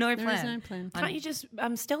 plan. No There plan. is no plan. Can't you just,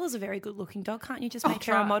 Stella's a very good looking dog. Can't you just make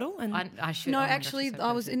her a model? And I should. No, oh my gosh, actually, it's so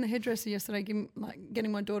I was perfect. in the hairdresser yesterday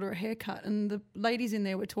getting my daughter a haircut, and the ladies in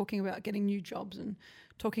there were talking about getting new jobs and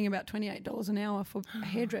talking about $28 an hour for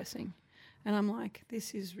hairdressing. And I'm like,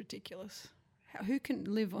 this is ridiculous. Who can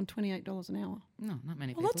live on $28 an hour? No, not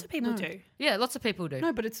many well, people. lots of people No. do. Yeah, lots of people do.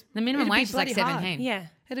 No, but it's The minimum it'd be wage is like bloody hard. 17. Yeah.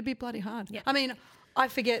 It'd be bloody hard. Yeah. I mean, I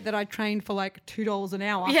forget that I trained for like $2 an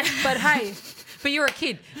hour. Yeah. But hey, But you're a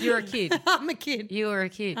kid. You're a kid. I'm a kid. You are a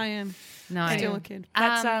kid. I am. No. Still a kid.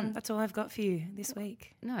 That's all I've got for you this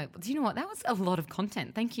week. No, do you know what? That was a lot of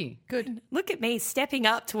content. Thank you. Good. Look at me stepping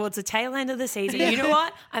up towards the tail end of the season. You know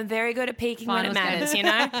what? I'm very good at peaking when it matters, you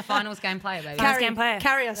know? Finals game player, baby. Finals game player.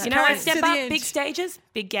 Carry us. You know, Carry I us step to the up, end. big stages,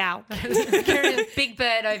 big gal. Big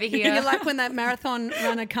bird over here. You're like when that marathon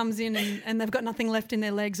runner comes in and they've got nothing left in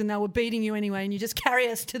their legs and they were beating you anyway and you just carry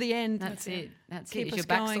us to the end. That's it. That's Keep it. Is us your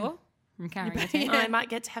back going. sore from carrying a team? I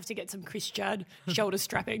might have to get some Chris Judd shoulder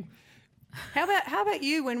strapping. How about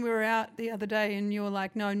you when we were out the other day and you were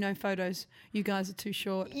like, no photos. You guys are too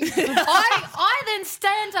short. I then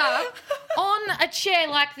stand up on a chair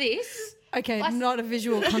like this. Okay, not a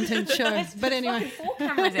visual content show. But anyway. Four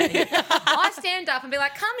cameras out here. I stand up and be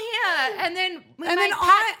like, come here. And then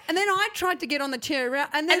I tried to get on the chair around,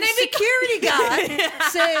 and then the security guard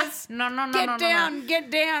says, No. get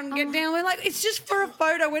down. We're like, it's just for a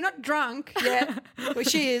photo. We're not drunk yet. Well,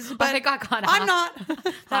 she is, but I think I kind of I'm not.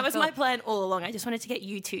 That was my plan all along. I just wanted to get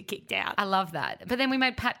you two kicked out. I love that. But then we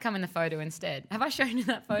made Pat come in the photo instead. Have I shown you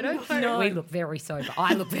that photo? No. We look very sober.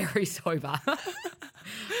 I look very sober.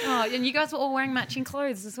 Oh, and you guys were all wearing matching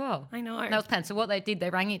clothes as well. I know. That was planned. So what they did, they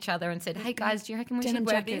rang each other and said, hey guys, do you reckon we Denim should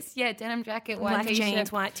wear jacket. this? Yeah, denim jacket, white Black t-shirt.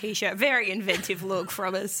 jeans, white t-shirt. Very inventive look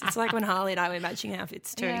from us. It's like when Harley and I were matching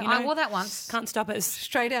outfits too. Yeah, you know? I wore that once. Can't stop us.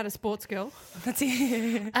 Straight out of Sports Girl. That's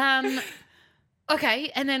it.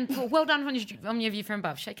 Okay, and then well done on your view from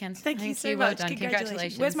above. Shake hands. Thank you so Well much. done.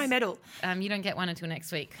 Congratulations. Where's my medal? You don't get one until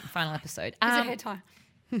next week, final episode. It's a hair tie.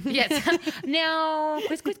 Yes. Now,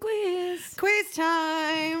 quiz. Quiz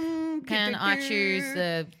time. Can I choose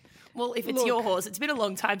the... Well, if it's your horse, it's been a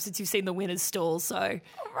long time since you've seen the winner's stall, so...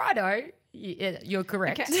 Righto. Yeah, you're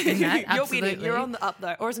correct Okay. in that, You're absolutely. winning. You're on the up,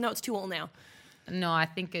 though. Or is it, no, it's 2-2 now? No, I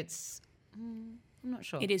think it's... I'm not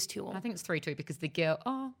sure. It is 2-2. I think it's 3-2 because the girl...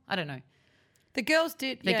 Oh, I don't know. The girls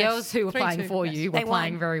did. The girls who were playing for you were They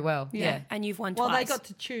playing won. very well. Yeah. And you've won Well, twice. they got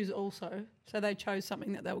to choose also, so they chose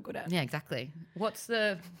something that they were good at. Yeah, exactly. What's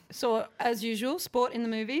the... So, as usual, sport in the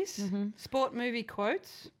movies, sport movie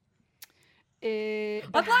quotes. I'd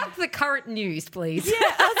like the current news, please.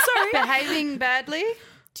 Yeah, I'm sorry. Behaving badly,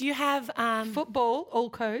 Do you have... football, all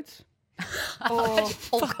codes. Or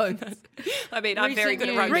All codes. I mean, I'm very Recent good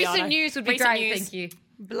at news. rugby, Recent aren't I? news would be Recent great, news. thank you.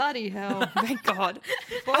 bloody hell. Thank God.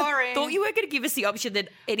 Boring. Thought you were going to give us the option that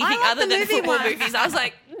anything like other the than movie football ones. movies. I was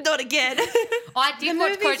like, not again. I did The watch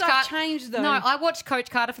movies Coach have Carter. changed, though. No, I watched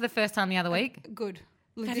Coach Carter for the first time the other week. Good.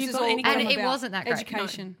 Have This you is got all any- come And it about wasn't that great.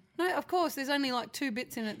 Education. No, of course. There's only like 2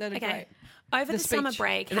 bits in it that are Okay. great. Over the summer speech.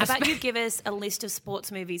 break, how about you give us a list of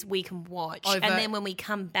sports movies we can watch, Over- and then when we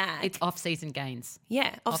come back, It's off-season gains.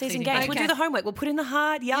 off-season off-season games. games. We'll Okay. do the homework. We'll put in the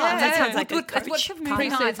hard yards. Yeah, that sounds yeah. like Good, a Let's coach. watch the movie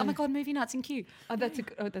Pre-season. nights. Oh my God, movie nights in queue. That's a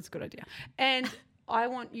good idea. And I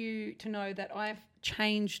want you to know that I've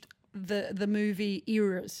changed the movie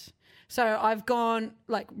eras. So I've gone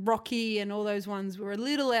like Rocky and all those ones were a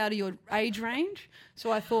little out of your age range.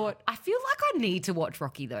 So I thought I feel like I need to watch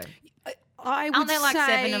Rocky though. I would Aren't there like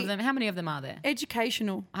say 7 of them? How many of them are there?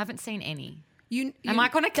 educational. I haven't seen any. Am I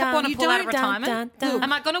going to want to you pull out of don't- retirement?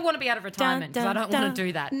 Am I going to want to be out of retirement? Because I don't want to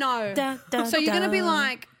do that. No. Dun, dun, So you're going to be dun.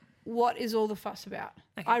 like, what is all the fuss about?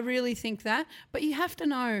 I really think that. But you have to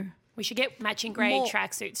know. We should get matching grey More-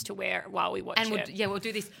 tracksuits to wear while we watch And it. we'll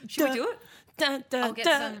do this. Should we do it? Dun, dun, I'll get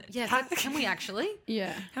dun. some. Yeah, can we actually?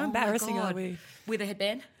 Yeah. How Oh my embarrassing are God. we? With a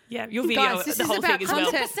headband? Yeah, your video, Guys, this the is whole about thing as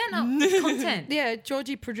well. content. 100% content. Yeah,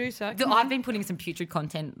 Georgie producer. I've been putting some putrid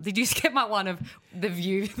content. Did you skip my one of the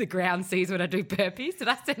view the ground sees when I do burpees? Did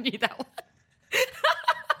I send you that one?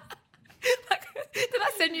 Did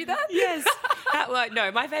I send you that? Yes.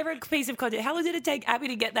 No, my favourite piece of content. How long did it take Abby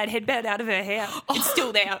to get that headband out of her hair? It's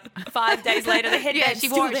still there. 5 days later, the headband's Yeah, she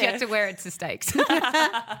still wore it. She there. had to wear it to stakes.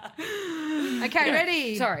 Okay,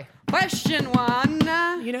 ready? Sorry. Question 1.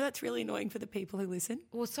 You know that's really annoying for the people who listen.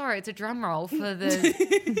 Well, sorry, it's a drum roll for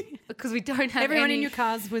the because we don't have Everyone any... in your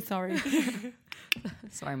cars, we're sorry.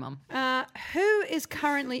 Sorry, Mum. Who is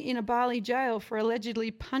currently in a Bali jail for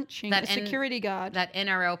allegedly punching a security guard? That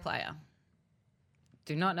NRL player.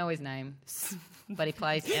 Do not know his name, but he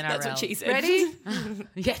plays NRL. That's what she said. Ready?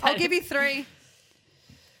 Yeah. I'll give you 3.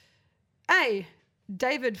 A,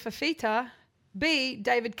 David Fafita. B,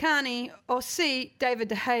 David Carney. Or C, David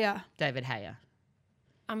De Gea. David Hayer.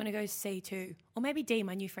 I'm going to go C too. Or maybe D,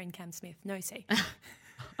 my new friend Cam Smith. No C.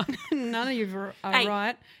 None of you are Hey.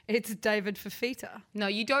 right. It's David Fafita. No,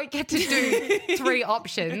 you don't get to do 3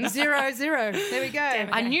 options. 0-0. There we go.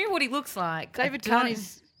 I knew what he looks like. David I don't-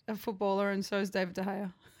 Carney's a footballer and so is David De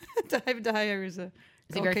Gea. David De Gea is a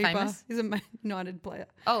Is he very goalkeeper. famous? He's a Man United player.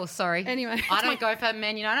 Oh, sorry. Anyway. I don't go for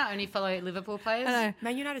Man United. I only follow Liverpool players. I know.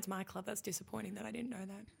 Man United's my club. That's disappointing that I didn't know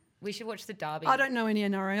that. We should watch the derby. I don't know any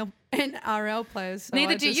NRL players. so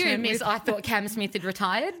Neither I do just you, went Miss. with- I thought Cam Smith had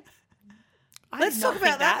retired. Let's did talk not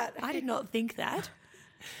think about that. I did not think that.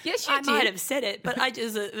 Yes, you I did. might have said it, but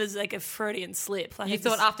it was like a Freudian slip. Like You I thought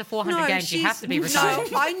just- after 400 games you have to be No, retired.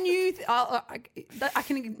 I knew. I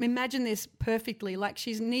can imagine this perfectly. Like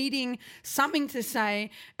she's needing something to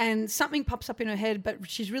say, and something pops up in her head, but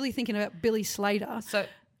she's really thinking about Billy Slater. So,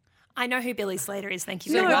 I know who Billy Slater is. Thank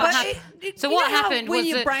you So very what much. hap- So what happened when was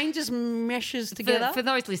your that- brain just meshes together? for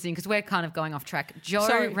those listening, because we're kind of going off track, Joe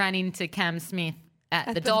Sorry. ran into Cam Smith at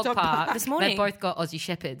the the dog dog park park. This morning. They both got Aussie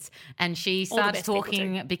Shepherds, and she All the starts best people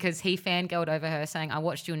talking because he fangirled over her, saying, "I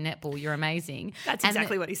watched you in netball. You're amazing." That's And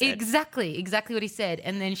exactly what he said. Exactly what he said.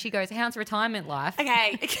 And then she goes, "How's retirement life?"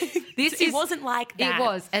 Okay. It wasn't like that. It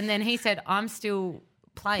was, and then he said, "I'm still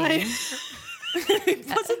playing." It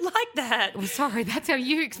wasn't like that. Well, sorry, that's how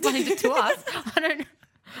you explained it to us. I don't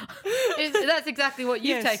know. That's exactly what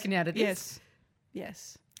you've Yes. taken out of this.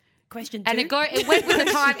 Yes. Question 2. And it went with the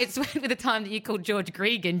time. It went with the time that you called George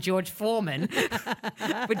Gregan George Foreman,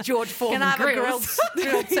 with George Foreman Can I have a grills.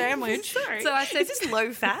 grilled sandwich? Sorry. So I said, is this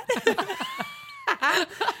low fat?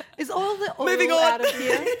 Is all the oil Moving on. out of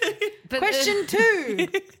here? but, Question 2.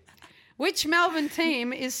 Which Melbourne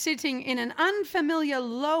team is sitting in an unfamiliar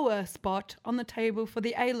lower spot on the table for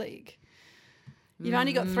the A-League? You've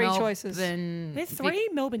only got 3 choices. There's 3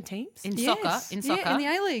 Melbourne teams. in Yes. soccer. In soccer, Yeah, in the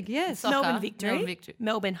A-League, yes. Soccer. Melbourne Victory, Melbourne Victory.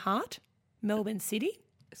 Melbourne Heart, Melbourne City.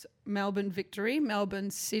 Melbourne Victory,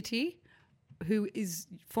 Melbourne City, who is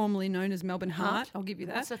formerly known as Melbourne Heart. I'll give you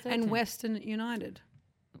that. What's the third And team? Western United.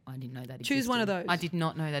 I didn't know that. Choose one of existed. those. I did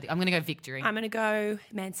not know that. I'm going to go Victory. I'm going to go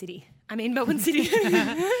Man City. I mean Melbourne City.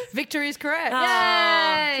 Victory is correct.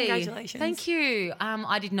 Yay! Congratulations. Thank you.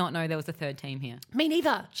 I did not know there was a third team here. Me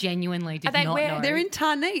neither. Genuinely did they not where? know. They're in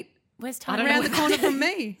Tarneet, Where's I Tom? don't know around the corner from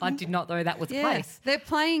me. I did not know that was a Yeah, place. they're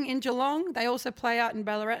playing in Geelong. They also play out in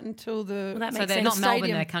Ballarat until the. Well, that So makes they're sense. not Melbourne,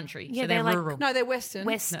 Stadium. they're country. Yeah, so they're they're like- rural. No, they're Western.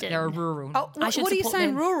 Western. No, they're rural. Oh, I should what are you support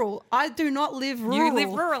saying? them. Rural? I do not live rural. You live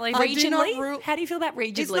rurally. I do not Regionally? How do you feel about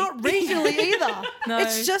regionally? It's not regionally either. No.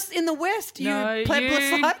 It's just in the west. You No,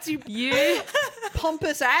 plebiscites, you.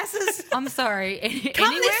 pompous asses. I'm sorry. Come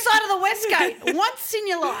Anywhere, this side of the West Gate once in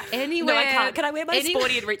your life. anywhere, No, I can't. Can I wear my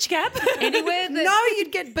sporty and rich cap? Anywhere that, No,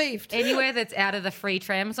 you'd get beefed. anywhere that's out of the free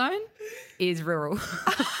tram zone is rural.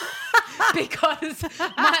 Because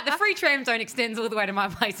the free tram zone extends all the way to my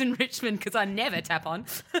place in Richmond because I never tap on.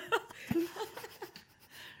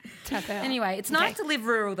 Tap out. Anyway, it's nice to live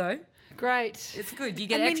rural though. Great. It's good. You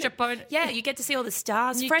get I mean, extra bonus. Yeah, you get to see all the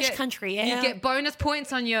stars. You Fresh get- country air. You get bonus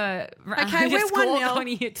points on your Okay, your we're score 1-0 on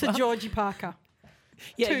your to 12. Georgie Parker.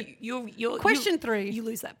 yeah, two. you're Question 3. You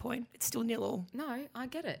lose that point. It's still 0-0. No, I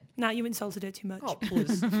get it. No, you insulted her too much. Oh,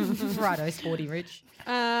 please. Righto, sporty rich.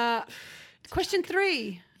 Question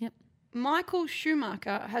 3. Yep. Michael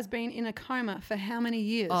Schumacher has been in a coma for how many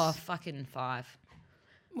years? Oh, fucking 5.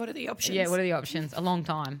 What are the options? Yeah, what are the options? A long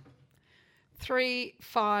time. 3,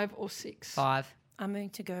 5, or 6? 5. I'm going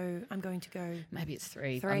to go. Maybe it's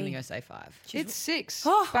 3. I'm 3. going to go say 5. It's 6.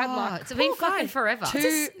 Oh, Bad luck. It's been Poor fucking guy. forever.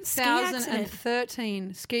 ski accident.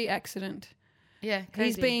 2013 ski accident. Yeah, He's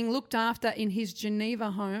crazy. being looked after in his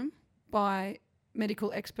Geneva home by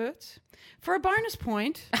medical experts. For a bonus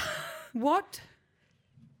point, what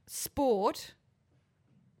sport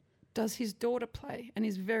does his daughter play? And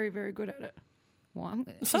he's very, very good at it. Well, I'm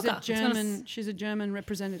Soccer. She's a German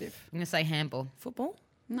representative. going to say handball. Football?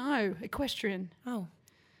 No, equestrian. Oh.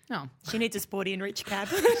 No, She needs a sporty and rich cap.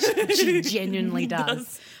 she genuinely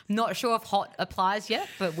does. Not sure if hot applies yet,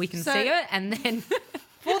 but we can So- see it and then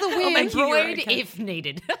For the win. embroid okay. if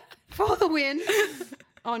needed. For the win.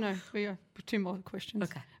 Oh, no. We got 2 more questions.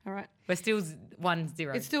 Okay. All right. We're still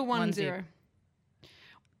 1-0. It's still 1-0.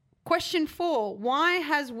 Question 4. Why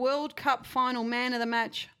has World Cup final man of the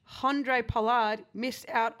match Andre Pollard missed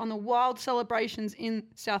out on the wild celebrations in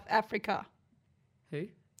South Africa? Who?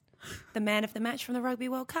 The man of the match from the Rugby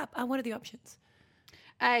World Cup. What are the options?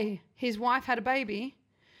 A. His wife had a baby.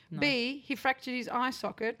 B. He fractured his eye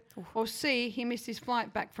socket. Or C. He missed his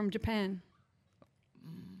flight back from Japan.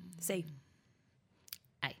 C.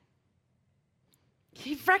 A.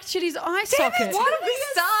 He fractured his eye socket. Why do we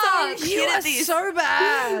suck? You Shit are at this. so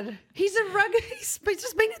bad. He's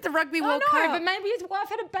just been at the Rugby I World know, Cup. but maybe his wife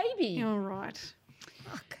had a baby. All right.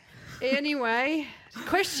 Anyway,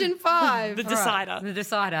 question 5. The decider. The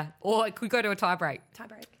decider. Or it could go to a tie break.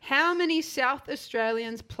 Tiebreak. How many South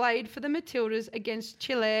Australians played for the Matildas against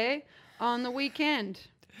Chile on the weekend?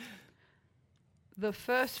 The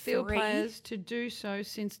first field 3. players to do so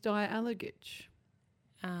since Di Alagich.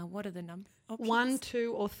 What are the numbers? 1,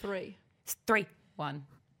 2, or 3? 3. 1.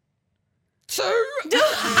 2.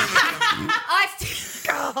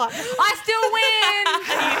 I still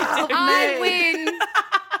win. I win.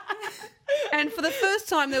 And for the first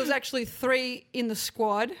time, there was actually 3 in the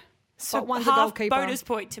squad. So but one's a half goalkeeper. bonus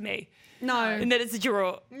point to me. No. And then it's a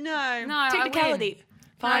draw. No. No, I win. Technicality.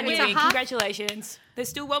 Fine, No, you it's a win. half- Congratulations. There's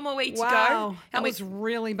still one more week to Wow. go. That was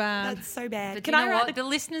really bad. That's so bad. But Can you I know write what? The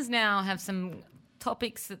listeners now have some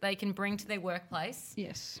topics that they can bring to their workplace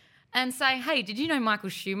Yes. and say, hey, did you know Michael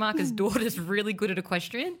Schumacher's daughter's really good at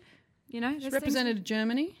equestrian? You know, She there's represented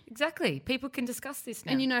Germany. things- Exactly. People can discuss this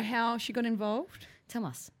now. And you know how she got involved? Tell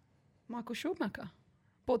us. Michael Schumacher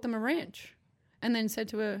bought them a ranch and then said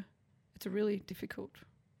to her, it's a really difficult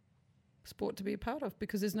sport to be a part of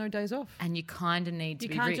because there's no days off. And you kind of need to You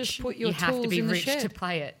be can't rich. just put your you have to tools be in the rich to shed.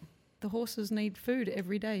 play it. The horses need food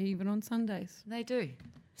every day, even on Sundays. They do.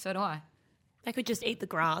 So do I. They could just eat the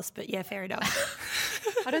grass, but yeah, fair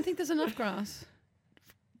enough. I don't think there's enough grass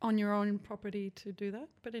on your own property to do that.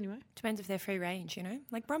 But anyway, Depends if they're free range, you know?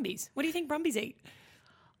 Like Brumbies. What do you think Brumbies eat?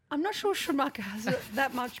 I'm not sure Schumacher has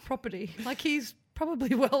that much property. Like he's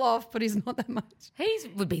probably well off, but he's not that much. He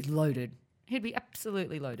would be loaded. He'd be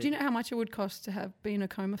absolutely loaded. Do you know how much it would cost to have been in a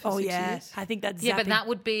coma for 6 years? I think that's Yeah, but zapping. that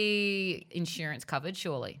would be insurance covered,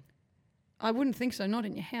 surely. I wouldn't think so. Not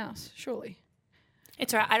in your house, surely.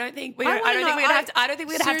 It's all right. I don't think we'd I wanna know- have to. I don't think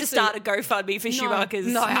we'd have to seriously- start a GoFundMe for Schumacher's.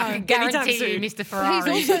 No, I can anytime guarantee you, soon. Mr.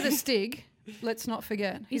 Ferrari. He's also the Stig. Let's not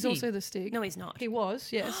forget. He's he? also the Stig. No, he's not. He was,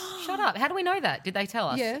 yes. Shut up. How do we know that? Did they tell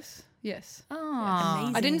us? Yes, yes. Oh.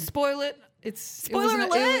 Amazing. I didn't spoil it. Spoiler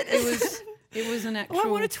alert! It was an actual. I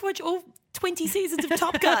wanted to watch all 20 seasons of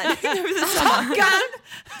Top Gun. Top Gun.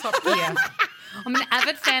 Top Gear. I'm an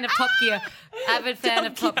avid fan of Top Gear.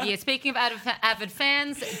 Top Gear. Speaking of avid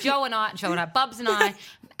fans, Joe and I, Bubs and I,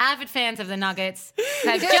 avid fans of the Nuggets,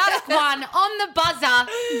 have just won on the buzzer.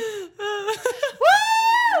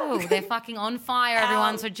 Woo! They're fucking on fire,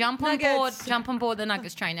 everyone. So jump on board the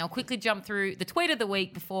Nuggets train. Now, quickly jump through the tweet of the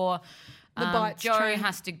week before the bites Joe train.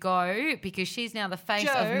 has to go because she's now the face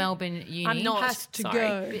of Melbourne Uni. I'm not. Has to Sorry.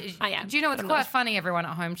 go. I am. Do you know, it's quite funny, everyone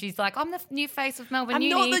at home. She's like, I'm the new face of Melbourne I'm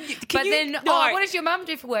Uni. not What does your mum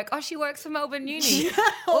do for work? Oh, she works for Melbourne Uni.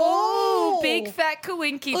 Oh, big fat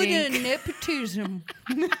coinky Look dink. at nepotism.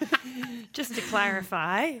 Just to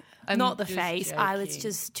clarify, I'm not the just face. I was joking.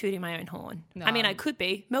 just tooting my own horn. No. I mean, I could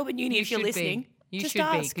be. Melbourne Uni, if you're should be. listening. You just should be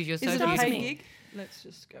ask. because you're so Is it a beautiful. pay gig? Let's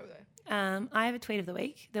just go there. I have a tweet of the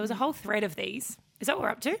week. There was a whole thread of these. Is that what we're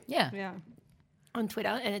up to? Yeah. Yeah. On Twitter,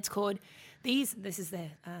 and it's called This is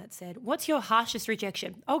there. It said, "What's your harshest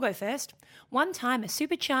rejection?" I'll go first. One time, a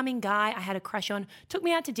super charming guy I had a crush on took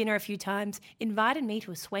me out to dinner a few times, invited me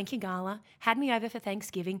to a swanky gala, had me over for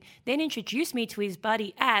Thanksgiving, then introduced me to his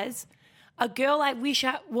buddy as a girl I wish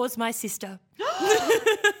was my sister.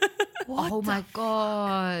 Oh my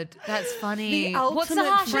God. That's funny. The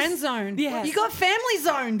ultimate friend zone. Yes. You got family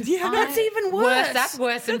zoned. Yeah, that's even worse. That's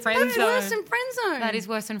worse than friend That's zone. worse than friend zone. That is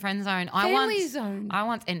worse than friend zone. Family zone. I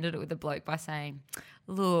once ended it with a bloke by saying,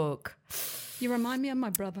 look, You remind me of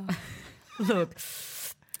my brother. I'm going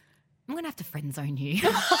to have to friend zone you. You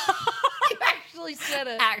actually said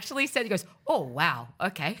it. Actually said, he goes, oh, wow,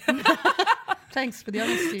 okay. Thanks for the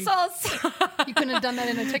honesty. So, You couldn't have done that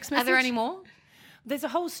in a text message? are there any more? There's a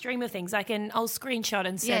whole stream of things. I'll screenshot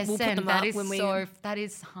and Yeah, we'll put send. them That up is when we. that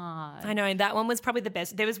is hard. I know that one was probably the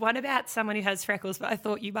best. There was one about someone who has freckles, but I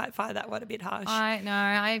thought you might find that one a bit harsh. I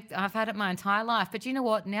know. I've had it my entire life. But you know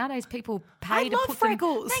what? Nowadays people pay I to love put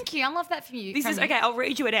freckles. them. Thank you. I love that for you. This is From you. okay. I'll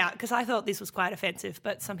read you it out because I thought this was quite offensive,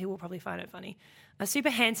 but some people will probably find it funny. A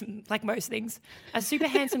super handsome, like most things, a super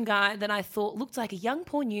handsome guy that I thought looked like a young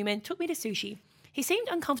Paul Newman took me to sushi. He seemed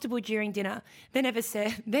uncomfortable during dinner, then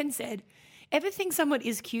said, "Ever think someone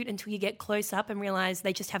is cute until you get close up and realize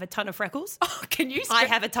they just have a ton of freckles?" Oh, can you? I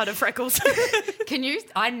have a ton of freckles. Can you?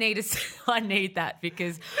 I need that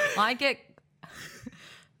because I get.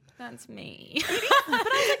 That's me. But I was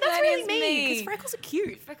like, that's That really is me me. because freckles are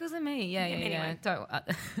cute. Freckles are me. Yeah. Anyway. Don't. Oh,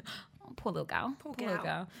 poor little girl. Poor little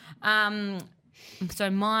gal. girl. So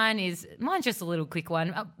mine's just a little quick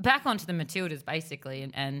one. Back onto the Matildas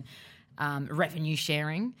basically, and revenue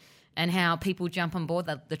sharing. And how people jump on board.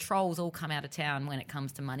 The trolls all come out of town when it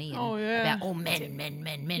comes to money. And about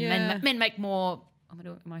men make more.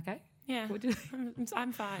 Am I okay? Yeah,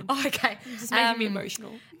 I'm fine. Oh, okay. Just making me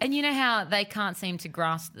emotional. And you know how they can't seem to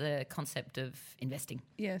grasp the concept of investing.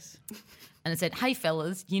 Yes. And it said, hey,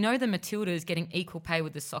 fellas, you know the Matildas getting equal pay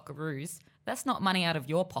with the Socceroos. That's not money out of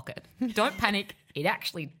your pocket. Don't panic. It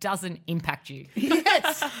actually doesn't impact you.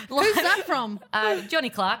 Yes. Who's that from? Johnny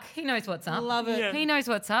Clark, he knows what's up. Love it. Yeah. He knows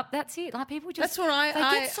what's up. That's it. Like people just. That's what they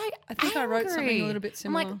get so I think I wrote something angry. a little bit I'm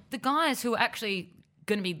similar. like, the guys who are actually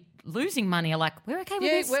going to be losing money are like, we're okay with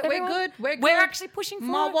Yeah, this. we're everyone? good. We're good. We're actually pushing for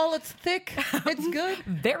My it. wallet's thick. It's good.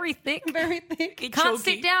 Very thick. Very thick. Can't chalky.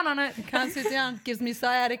 sit down on it. Can't sit down. Gives me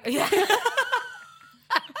sciatic.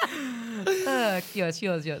 Yours.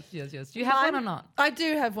 Do you have one or not? I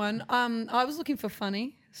do have one. I was looking for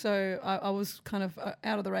funny, so I was kind of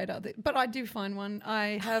out of the radar. But I do find one.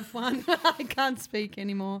 I have one. I can't speak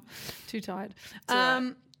anymore. Too tired.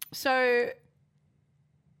 So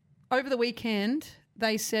over the weekend,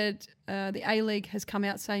 they said the A-League has come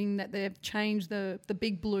out saying that they've changed the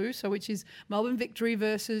Big Blue, so which is Melbourne Victory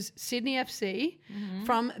versus Sydney FC,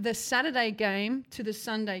 from the Saturday game to the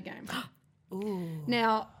Sunday game. Ooh.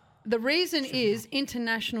 Now, the reason is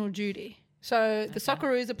international duty. So the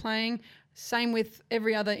Socceroos are playing, same with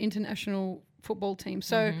every other international football team.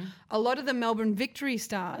 So a lot of the Melbourne Victory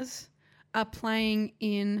stars are playing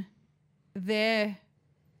in their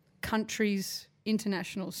country's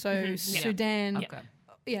internationals. So Sudan. Okay.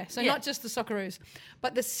 Yeah, so not just the Socceroos.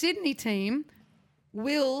 But the Sydney team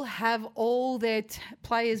will have all their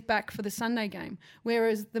players back for the Sunday game,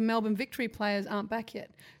 whereas the Melbourne Victory players aren't back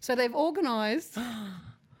yet. So they've organised...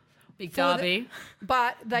 Big derby.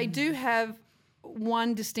 But they do have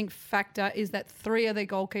one distinct factor is that 3 of their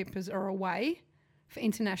goalkeepers are away for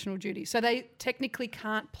international duty. So they technically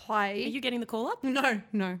can't play. Are you getting the call up? No,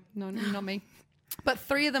 not me. But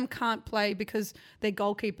 3 of them can't play because they're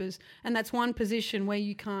goalkeepers. And that's one position where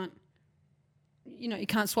you can't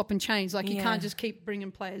swap and change. Like you can't just keep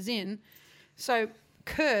bringing players in. So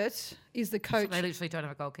Kurt is the coach. They literally don't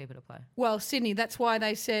have a goalkeeper to play. Well, Sydney, that's why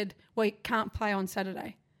they said we can't play on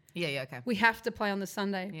Saturday. Yeah, okay. We have to play on the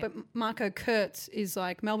Sunday. Yeah. But Marco Kurtz is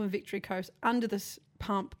like Melbourne Victory Coast under this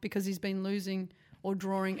pump because he's been losing or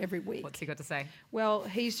drawing every week. What's he got to say? Well,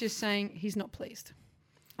 he's just saying he's not pleased.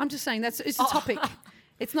 I'm just saying it's a topic.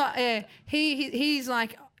 It's not. He's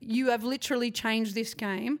like, you have literally changed this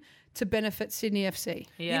game to benefit Sydney FC.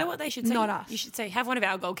 Yeah. You know what they should say? Not us. You should say, have one of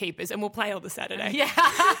our goalkeepers and we'll play on the Saturday. Yeah.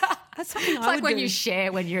 That's something It's I like would when do. you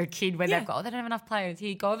share when you're a kid when Yeah. they've got, they don't have enough players.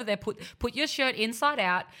 Here, go over there, put your shirt inside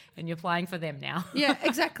out and you're playing for them now. Yeah,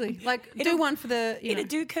 exactly. Like do one for the. You know. It'd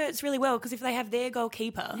do Kurtz really well because if they have their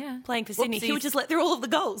goalkeeper playing for Sydney, he'll Whoopsies. just let through all of the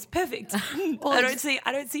goals. Perfect. I don't see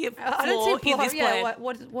a flaw I don't see in this plan.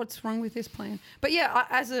 what's wrong with this plan? But yeah,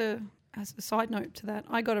 as a side note to that,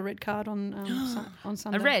 I got a red card on on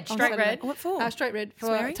Sunday. red, on straight Saturday. red? What for? Straight red for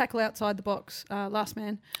Swearing? tackle outside the box, last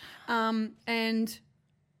man, and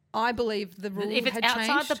I believe the rule If it's had outside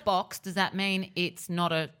changed. the box, does that mean it's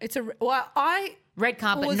not a It's a I red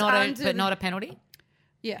card but was not under a not a penalty?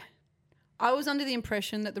 yeah, I was under the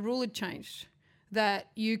impression that the rule had changed, that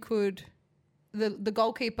you could. The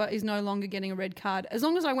goalkeeper is no longer getting a red card as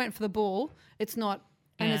long as I went for the ball. It's not,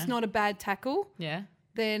 and Yeah. it's not a bad tackle. Yeah.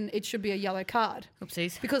 Then it should be a yellow card.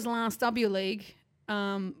 Oopsies. Because last W League,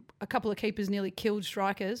 a couple of keepers nearly killed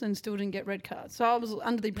strikers and still didn't get red cards. So I was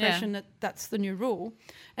under the impression that that's the new rule.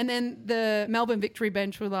 And then the Melbourne Victory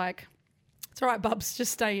bench were like, it's all right, Bubs,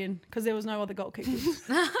 just stay in because there was no other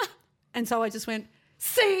goalkeepers. And so I just went,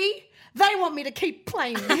 see, they want me to keep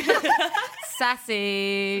playing.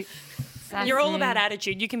 Sassy. You're all about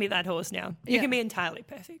attitude. You can be that horse now. You Yeah. can be entirely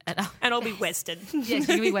perfect. And I'll be Western. Yes, you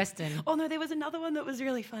can be Western. Oh, no, there was another one that was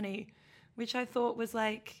really funny, which I thought was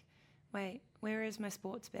like, wait, where is my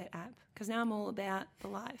sports bet app? Because now I'm all about the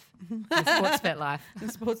life. The sports bet life.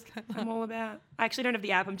 I'm all about. I actually don't have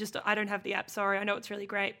the app. I don't have the app. Sorry. I know it's really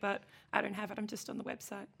great, but I don't have it. I'm just on the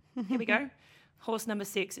website. Here we go. Horse number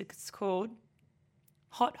 6. It's called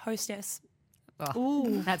Hot Hostess. Oh,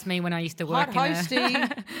 that's me when I used to work Hot in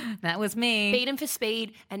hosty. That was me. Beaten for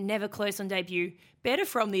speed and never close on debut. Better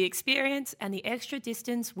from the experience and the extra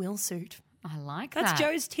distance will suit. I like That's that.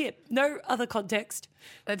 Joe's tip. No other context.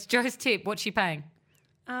 That's Joe's tip. What's she paying?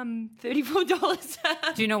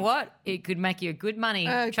 $34. Do you know what? It could make you good money.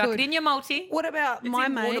 Oh, Chuck good. it in your multi. What about It's my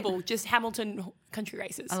in mate? Warrnambool, just Hamilton country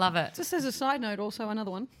races. I love it. Just as a side note, also another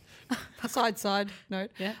one. A side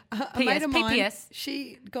note. Yeah. A mate of mine, PPS.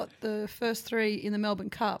 she got the first 3 in the Melbourne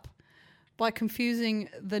Cup by confusing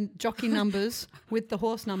the jockey numbers with the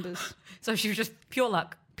horse numbers. So she was just pure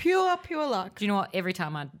luck. Pure luck. Do you know what? Every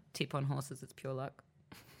time I tip on horses, it's pure luck.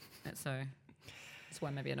 So that's why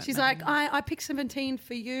maybe I don't She's know. like, I picked 17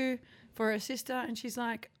 for you, for her sister. And she's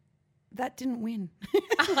like, that didn't win.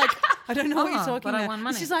 Like, I don't know what you're Oh, talking but I about. won And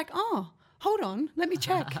money. she's like, oh, hold on, let me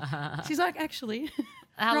check. She's like, actually.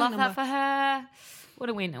 I wrong love number. that for her. What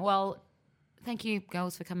a win. Well, thank you,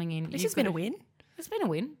 girls, for coming in. This has been a win. It's been a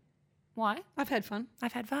win. Why? I've had fun.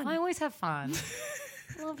 I've had fun. I always have fun.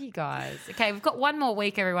 Love you guys. Okay, we've got one more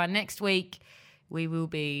week, everyone. Next week, we will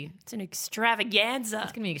be... It's an extravaganza.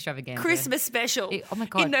 It's going to be extravaganza. Christmas special. Oh, my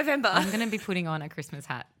God. In November. I'm going to be putting on a Christmas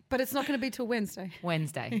hat. But it's not going to be till Wednesday.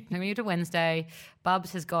 Wednesday. I'm going to do Wednesday.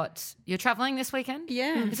 Bubs has got... You're travelling this weekend?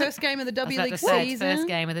 Yeah. First game of the I was W about League to say, it's season. first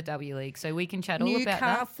game of the W League. So we can chat all about that.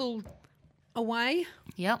 Newcastle away.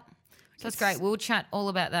 Yep. So that's great. We'll chat all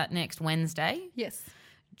about that next Wednesday. Yes.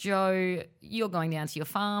 Joe, you're going down to your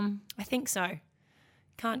farm. I think so.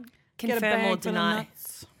 Can't Get a confirm bag or full of deny.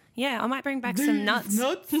 nuts. Yeah, I might bring back some nuts.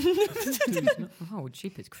 Oh,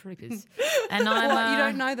 jeepers creepers. And I'm... What? You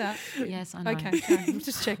don't know that? Yes, I know. Okay. I'm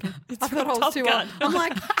just checking. I thought I was Top too Gun. old. I'm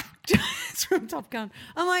like, it's from Top Gun.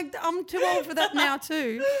 I'm like, I'm too old for that now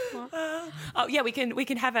too. Oh yeah, we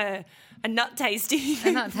can have a nut tasting.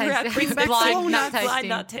 A nut tasting. Bring back Blind some nut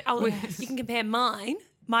blind tasting. You can compare my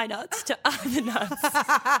nuts to other nuts.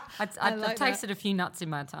 I've like tasted a few nuts in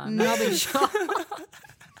my time. Nubby.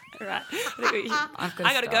 All right. I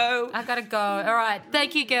gotta stop. go. I've got to go. All right.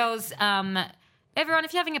 Thank you, girls. Everyone,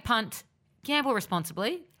 if you're having a punt, gamble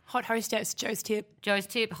responsibly. Hot hostess, Joe's tip. Joe's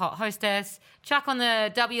tip, hot hostess. Chuck on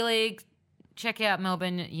the W League. Check out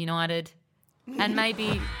Melbourne United. And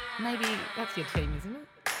maybe that's your team, isn't it?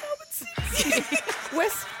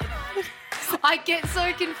 West. I get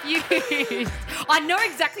so confused. I know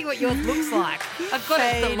exactly what yours looks like. I've got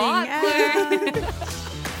it the Fading light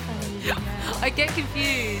blue. I get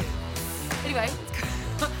confused. Anyway,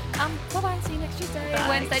 bye-bye. See you next Tuesday. Bye.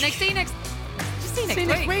 Wednesday. See you next See you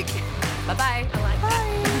next week. Bye-bye. I like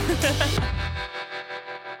that. Bye.